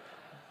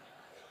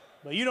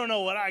 But you don't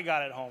know what I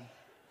got at home.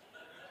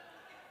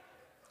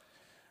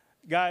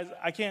 Guys,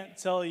 I can't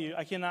tell you,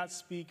 I cannot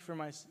speak for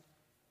myself.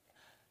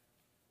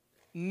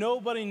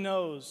 Nobody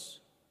knows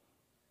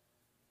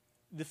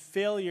the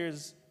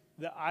failures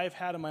that I've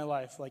had in my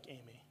life like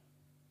Amy.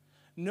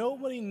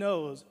 Nobody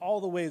knows all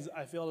the ways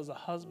I failed as a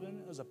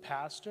husband, as a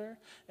pastor,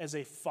 as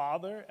a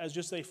father, as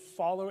just a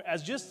follower,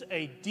 as just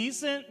a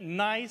decent,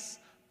 nice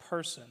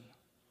person.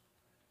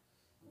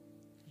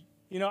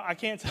 You know, I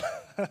can't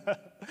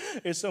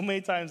there's so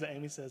many times that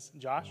Amy says,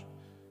 Josh,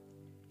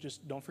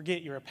 just don't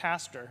forget you're a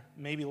pastor.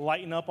 Maybe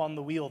lighten up on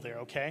the wheel there,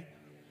 okay?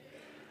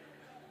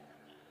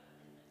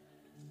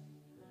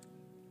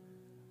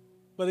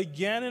 But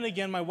again and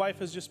again, my wife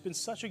has just been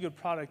such a good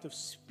product of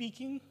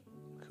speaking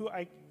who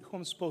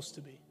I'm supposed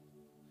to be,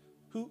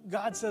 who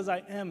God says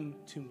I am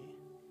to me.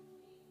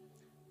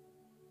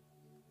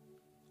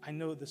 I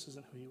know this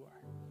isn't who you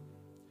are.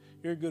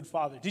 You're a good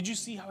father. Did you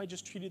see how I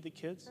just treated the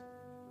kids?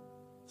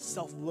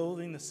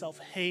 Self-loathing, the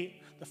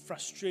self-hate, the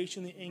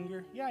frustration, the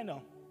anger. Yeah, I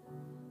know.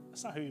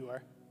 That's not who you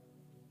are.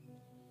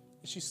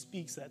 And she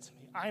speaks that to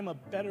me. I am a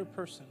better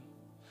person.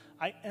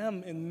 I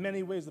am, in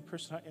many ways, the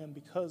person I am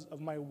because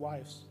of my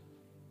wife's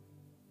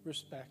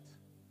respect.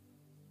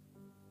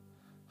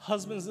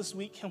 Husbands, this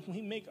week, can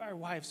we make our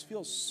wives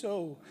feel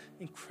so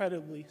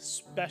incredibly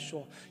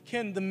special?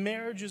 Can the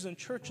marriages in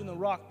Church in the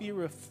Rock be a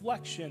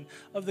reflection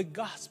of the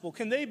gospel?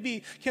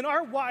 Can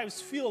our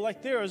wives feel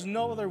like there is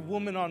no other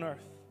woman on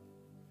earth?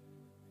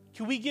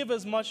 Can we give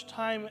as much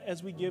time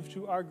as we give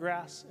to our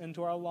grass and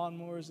to our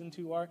lawnmowers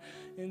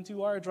and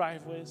to our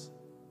driveways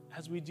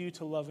as we do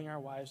to loving our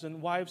wives?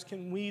 And wives,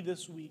 can we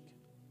this week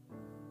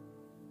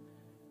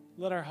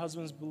let our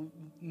husbands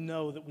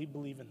know that we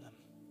believe in them,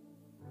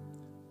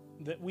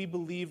 that we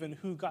believe in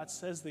who God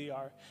says they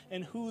are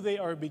and who they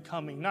are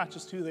becoming, not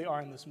just who they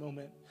are in this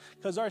moment.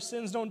 Because our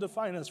sins don't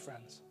define us,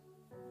 friends.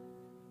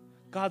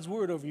 God's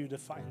word over you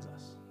defines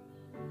us.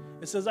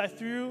 It says, I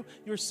threw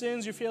your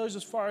sins, your failures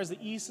as far as the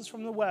east is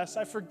from the west.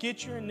 I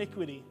forget your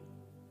iniquity.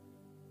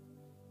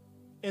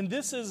 And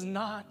this is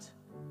not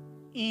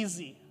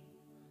easy.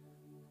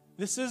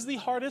 This is the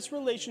hardest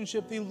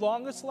relationship, the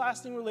longest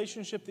lasting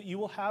relationship that you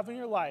will have in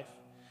your life.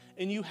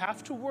 And you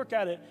have to work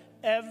at it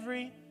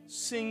every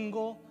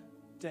single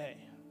day.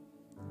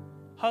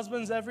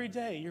 Husbands, every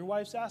day, your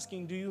wife's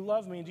asking, do you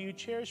love me? Do you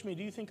cherish me?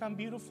 Do you think I'm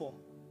beautiful?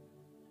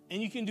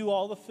 And you can do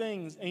all the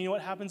things. And you know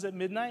what happens at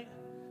midnight?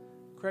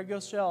 Craig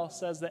Goschel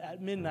says that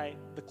at midnight,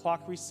 the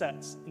clock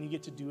resets and you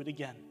get to do it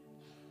again.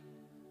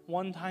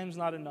 One time's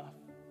not enough.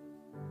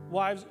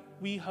 Wives,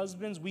 we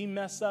husbands, we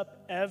mess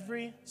up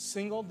every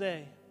single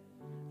day.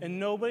 And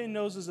nobody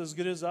knows us as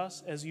good as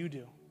us as you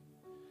do.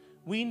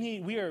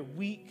 We are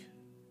weak.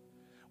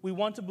 We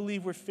want to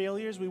believe we're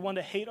failures. We want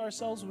to hate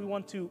ourselves. We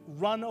want to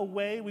run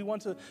away. We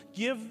want to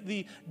give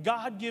the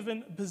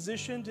God-given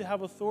position to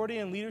have authority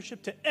and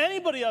leadership to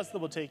anybody else that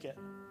will take it.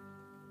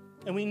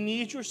 And we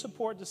need your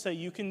support to say,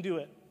 you can do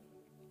it.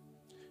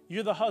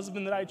 You're the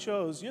husband that I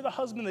chose. You're the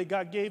husband that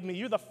God gave me.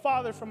 You're the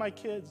father for my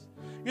kids.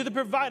 You're the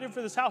provider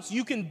for this house.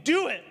 You can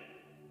do it.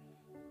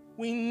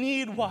 We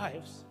need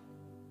wives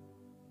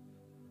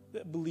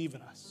that believe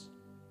in us.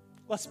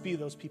 Let's be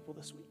those people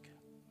this week.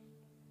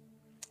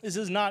 This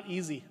is not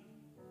easy.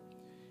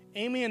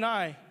 Amy and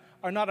I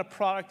are not a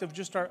product of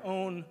just our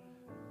own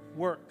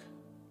work.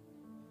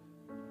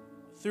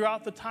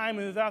 Throughout the time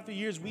and throughout the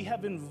years, we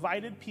have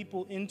invited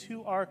people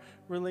into our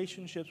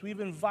relationships. We've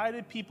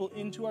invited people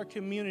into our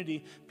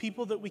community,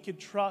 people that we could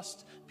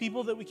trust,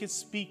 people that we could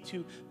speak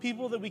to,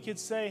 people that we could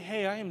say,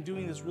 hey, I am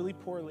doing this really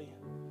poorly.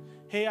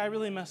 Hey, I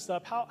really messed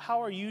up.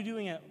 How are you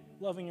doing at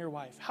loving your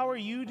wife? How are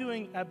you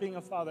doing at being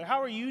a father?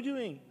 How are you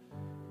doing?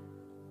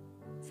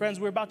 Friends,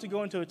 we're about to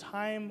go into a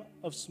time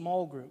of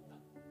small group.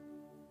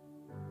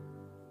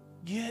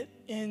 Get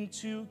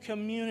into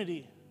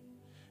community.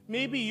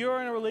 Maybe you're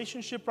in a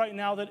relationship right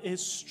now that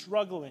is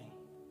struggling.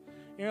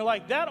 And you're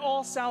like, that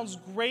all sounds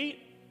great,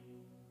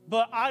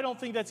 but I don't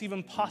think that's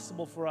even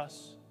possible for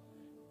us.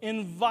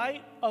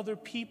 Invite other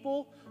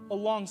people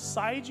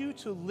alongside you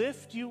to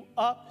lift you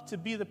up to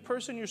be the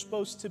person you're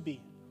supposed to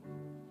be.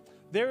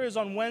 There is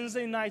on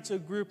Wednesday nights a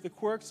group, the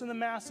Quirks and the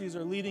Massies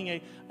are leading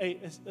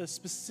a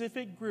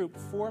specific group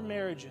for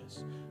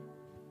marriages.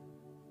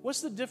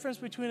 What's the difference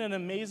between an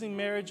amazing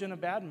marriage and a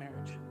bad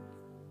marriage?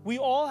 We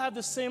all have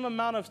the same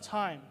amount of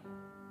time.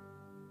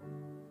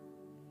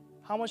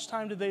 How much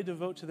time do they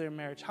devote to their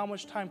marriage? How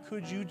much time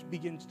could you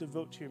begin to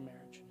devote to your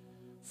marriage?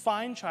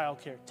 Find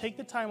childcare. Take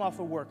the time off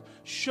of work.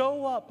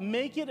 Show up.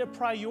 Make it a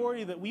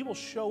priority that we will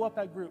show up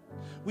at group.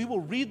 We will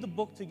read the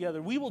book together.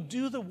 We will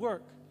do the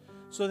work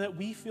so that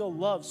we feel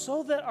loved,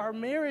 so that our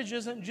marriage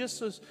isn't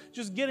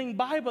just getting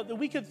by, but that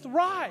we could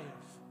thrive.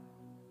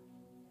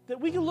 That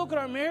we can look at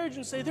our marriage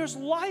and say, there's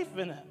life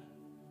in it.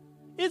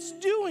 It's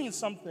doing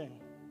something.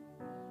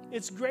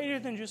 It's greater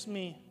than just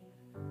me,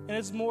 and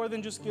it's more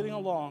than just getting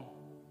along.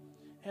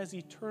 It has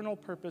eternal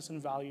purpose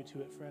and value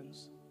to it,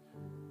 friends.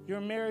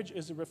 Your marriage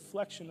is a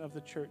reflection of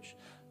the church.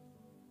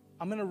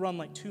 I'm going to run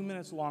like 2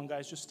 minutes long,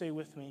 guys. Just stay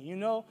with me. You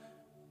know,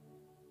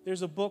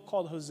 there's a book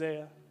called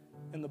Hosea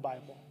in the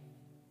Bible.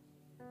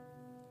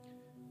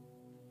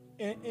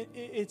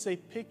 It's a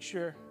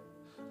picture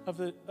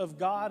of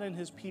God and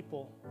his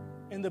people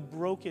and the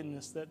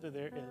brokenness that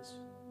there is.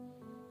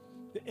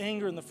 the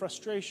anger and the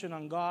frustration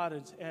on God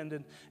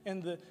and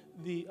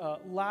the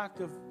lack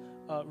of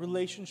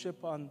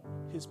relationship on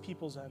his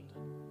people's end.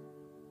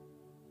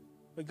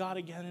 But God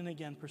again and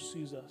again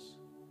pursues us.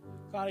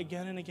 God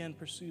again and again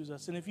pursues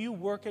us. And if you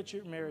work at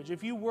your marriage,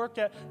 if you work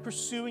at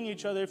pursuing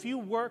each other, if you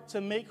work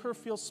to make her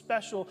feel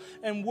special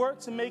and work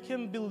to make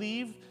him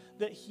believe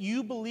that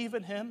you believe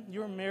in him,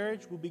 your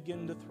marriage will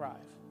begin to thrive.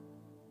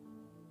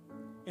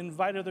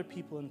 Invite other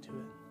people into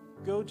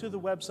it. Go to the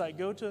website,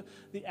 go to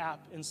the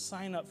app, and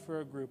sign up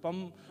for a group.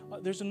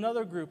 There's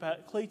another group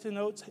at Clayton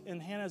Oates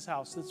and Hannah's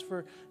house that's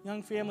for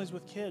young families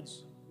with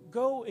kids.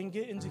 Go and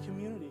get into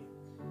community.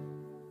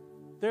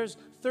 There's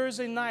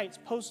Thursday nights,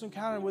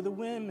 post-encounter, where the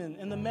women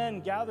and the men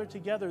gather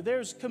together.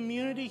 There's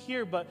community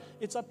here, but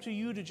it's up to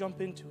you to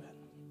jump into it.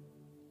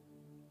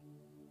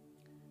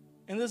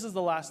 And this is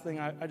the last thing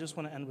I just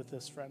want to end with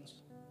this, friends.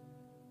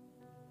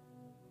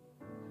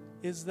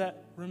 Is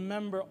that,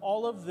 remember,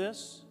 all of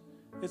this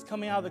is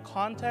coming out of the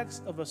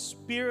context of a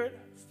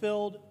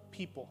spirit-filled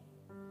people.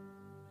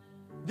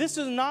 This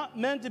is not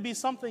meant to be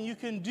something you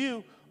can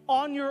do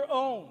on your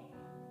own.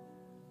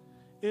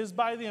 It is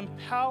by the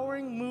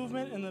empowering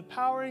movement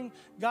and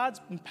God's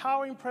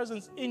empowering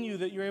presence in you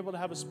that you're able to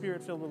have a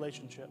spirit-filled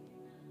relationship.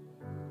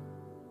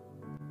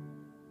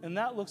 And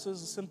that looks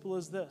as simple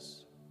as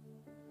this.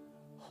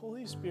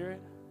 Holy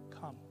Spirit,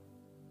 come.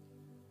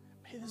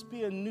 May this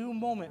be a new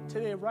moment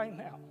today, right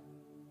now.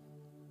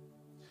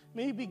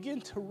 May you begin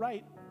to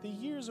right the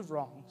years of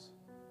wrongs.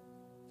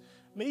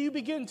 May you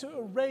begin to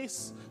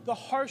erase the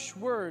harsh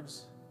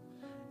words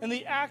and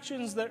the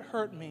actions that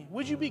hurt me.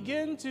 Would you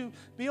begin to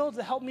be able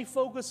to help me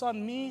focus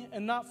on me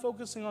and not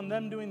focusing on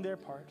them doing their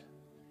part?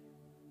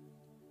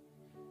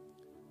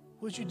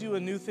 Would you do a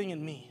new thing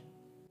in me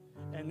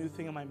and a new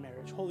thing in my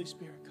marriage? Holy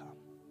Spirit, come.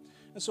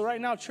 And so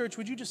right now, church,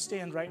 would you just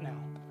stand right now?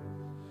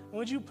 And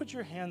would you put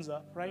your hands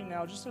up right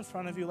now, just in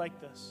front of you like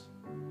this?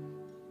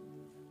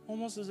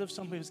 Almost as if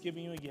somebody was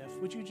giving you a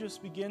gift. Would you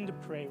just begin to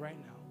pray right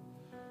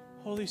now?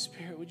 Holy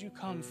Spirit, would you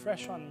come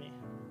fresh on me?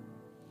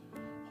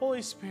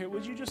 Holy Spirit,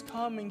 would you just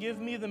come and give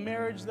me the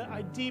marriage that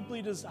I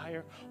deeply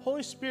desire?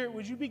 Holy Spirit,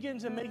 would you begin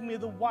to make me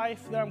the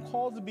wife that I'm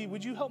called to be?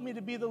 Would you help me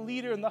to be the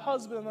leader and the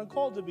husband that I'm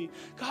called to be?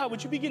 God,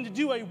 would you begin to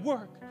do a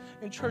work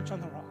in Church on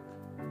the Rock?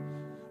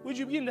 Would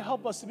you begin to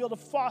help us to be able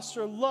to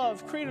foster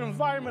love, create an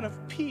environment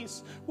of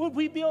peace? Would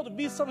we be able to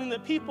be something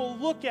that people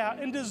look at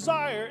and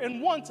desire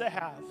and want to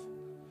have?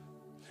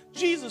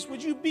 Jesus,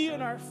 would you be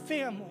in our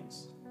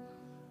families?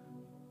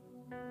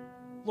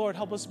 Lord,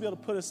 help us to be able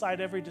to put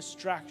aside every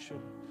distraction.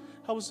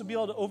 Help us to be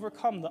able to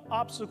overcome the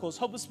obstacles.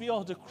 Help us to be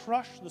able to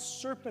crush the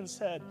serpent's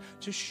head,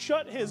 to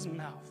shut his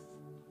mouth.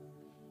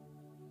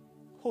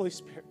 Holy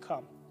Spirit,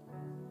 come.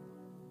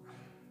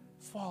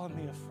 Fall on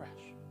me afresh.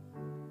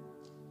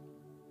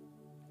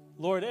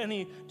 Lord,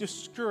 any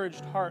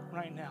discouraged heart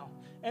right now,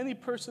 any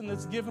person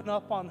that's given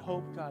up on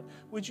hope, God,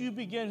 would you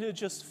begin to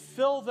just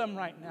fill them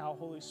right now,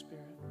 Holy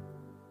Spirit?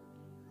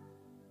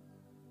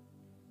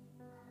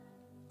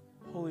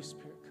 Holy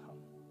Spirit, come.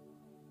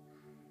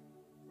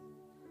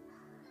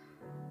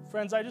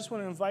 Friends, I just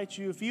want to invite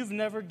you, if you've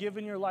never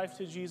given your life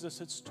to Jesus,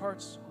 it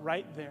starts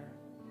right there.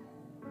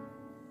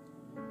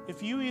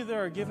 If you either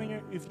are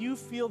if you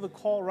feel the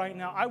call right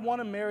now, I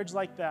want a marriage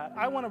like that,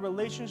 I want a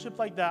relationship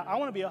like that, I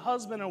want to be a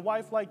husband and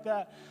wife like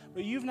that,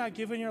 but you've not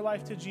given your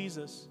life to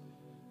Jesus,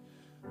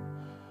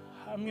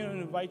 I'm going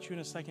to invite you in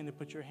a second to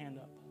put your hand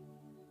up.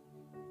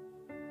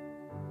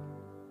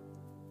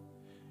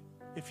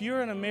 If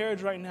you're in a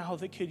marriage right now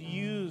that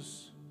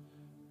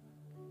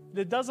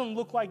doesn't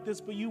look like this,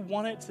 but you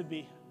want it to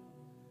be,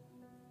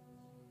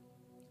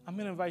 I'm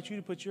going to invite you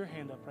to put your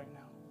hand up right now.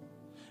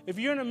 If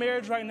you're in a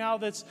marriage right now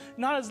that's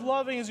not as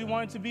loving as you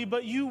want it to be,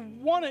 but you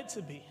want it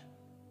to be,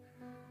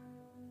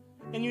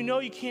 and you know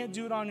you can't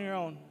do it on your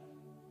own,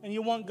 and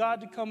you want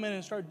God to come in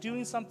and start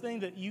doing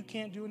something that you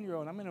can't do on your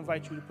own, I'm going to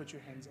invite you to put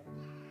your hands up.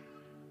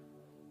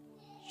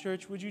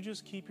 Church, would you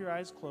just keep your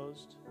eyes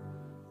closed?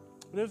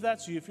 But if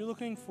that's you,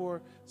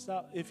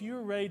 if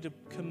you're ready to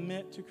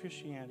commit to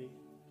Christianity,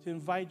 to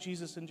invite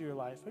Jesus into your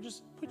life,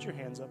 just put your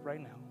hands up right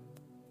now.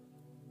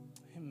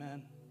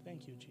 Amen.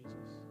 Thank you, Jesus.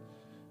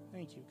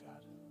 Thank you,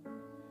 God.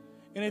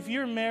 And if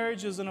your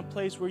marriage is in a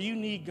place where you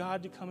need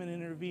God to come in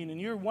and intervene,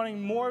 and you're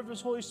wanting more of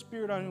His Holy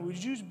Spirit on you,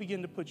 would you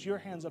begin to put your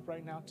hands up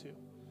right now too?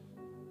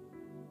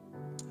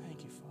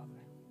 Thank you,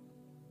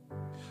 Father.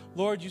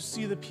 Lord, you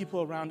see the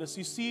people around us.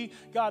 You see,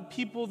 God,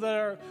 people that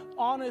are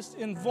honest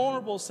and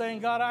vulnerable, saying,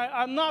 God,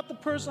 I'm not the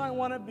person I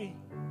want to be.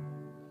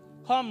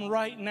 Come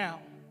right now.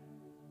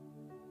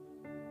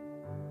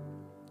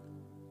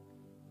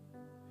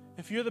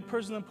 If you're the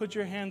person that put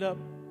your hand up,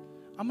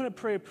 I'm going to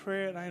pray a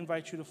prayer, and I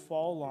invite you to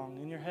follow along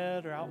in your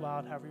head or out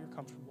loud, however you're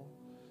comfortable.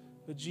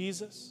 But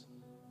Jesus,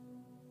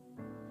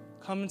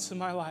 come into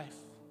my life.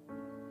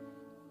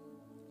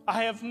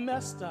 I have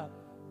messed up.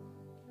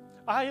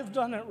 I have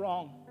done it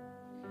wrong.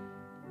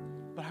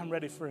 But I'm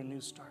ready for a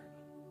new start.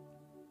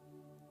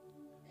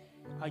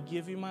 I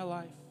give you my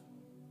life.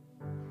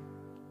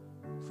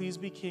 Please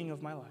be king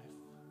of my life.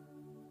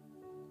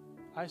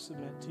 I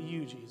submit to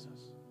you,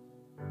 Jesus.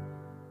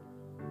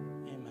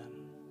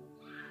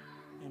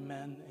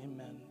 Amen,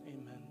 amen,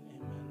 amen,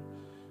 amen.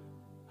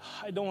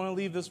 I don't want to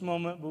leave this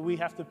moment, but we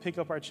have to pick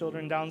up our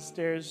children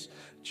downstairs.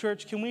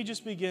 Church, can we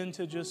just begin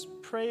to just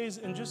praise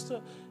and just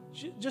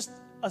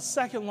a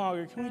second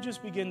longer, can we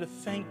just begin to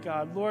thank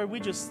God? Lord, we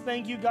just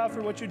thank you, God,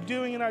 for what you're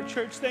doing in our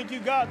church. Thank you,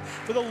 God,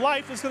 for the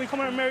life that's going to come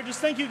in our marriages.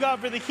 Thank you, God,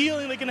 for the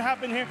healing that can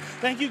happen here.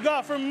 Thank you,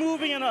 God, for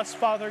moving in us,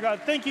 Father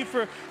God. Thank you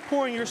for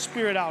pouring your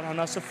Spirit out on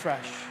us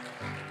afresh.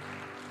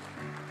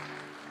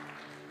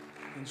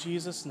 In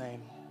Jesus'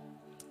 name,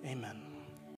 amen.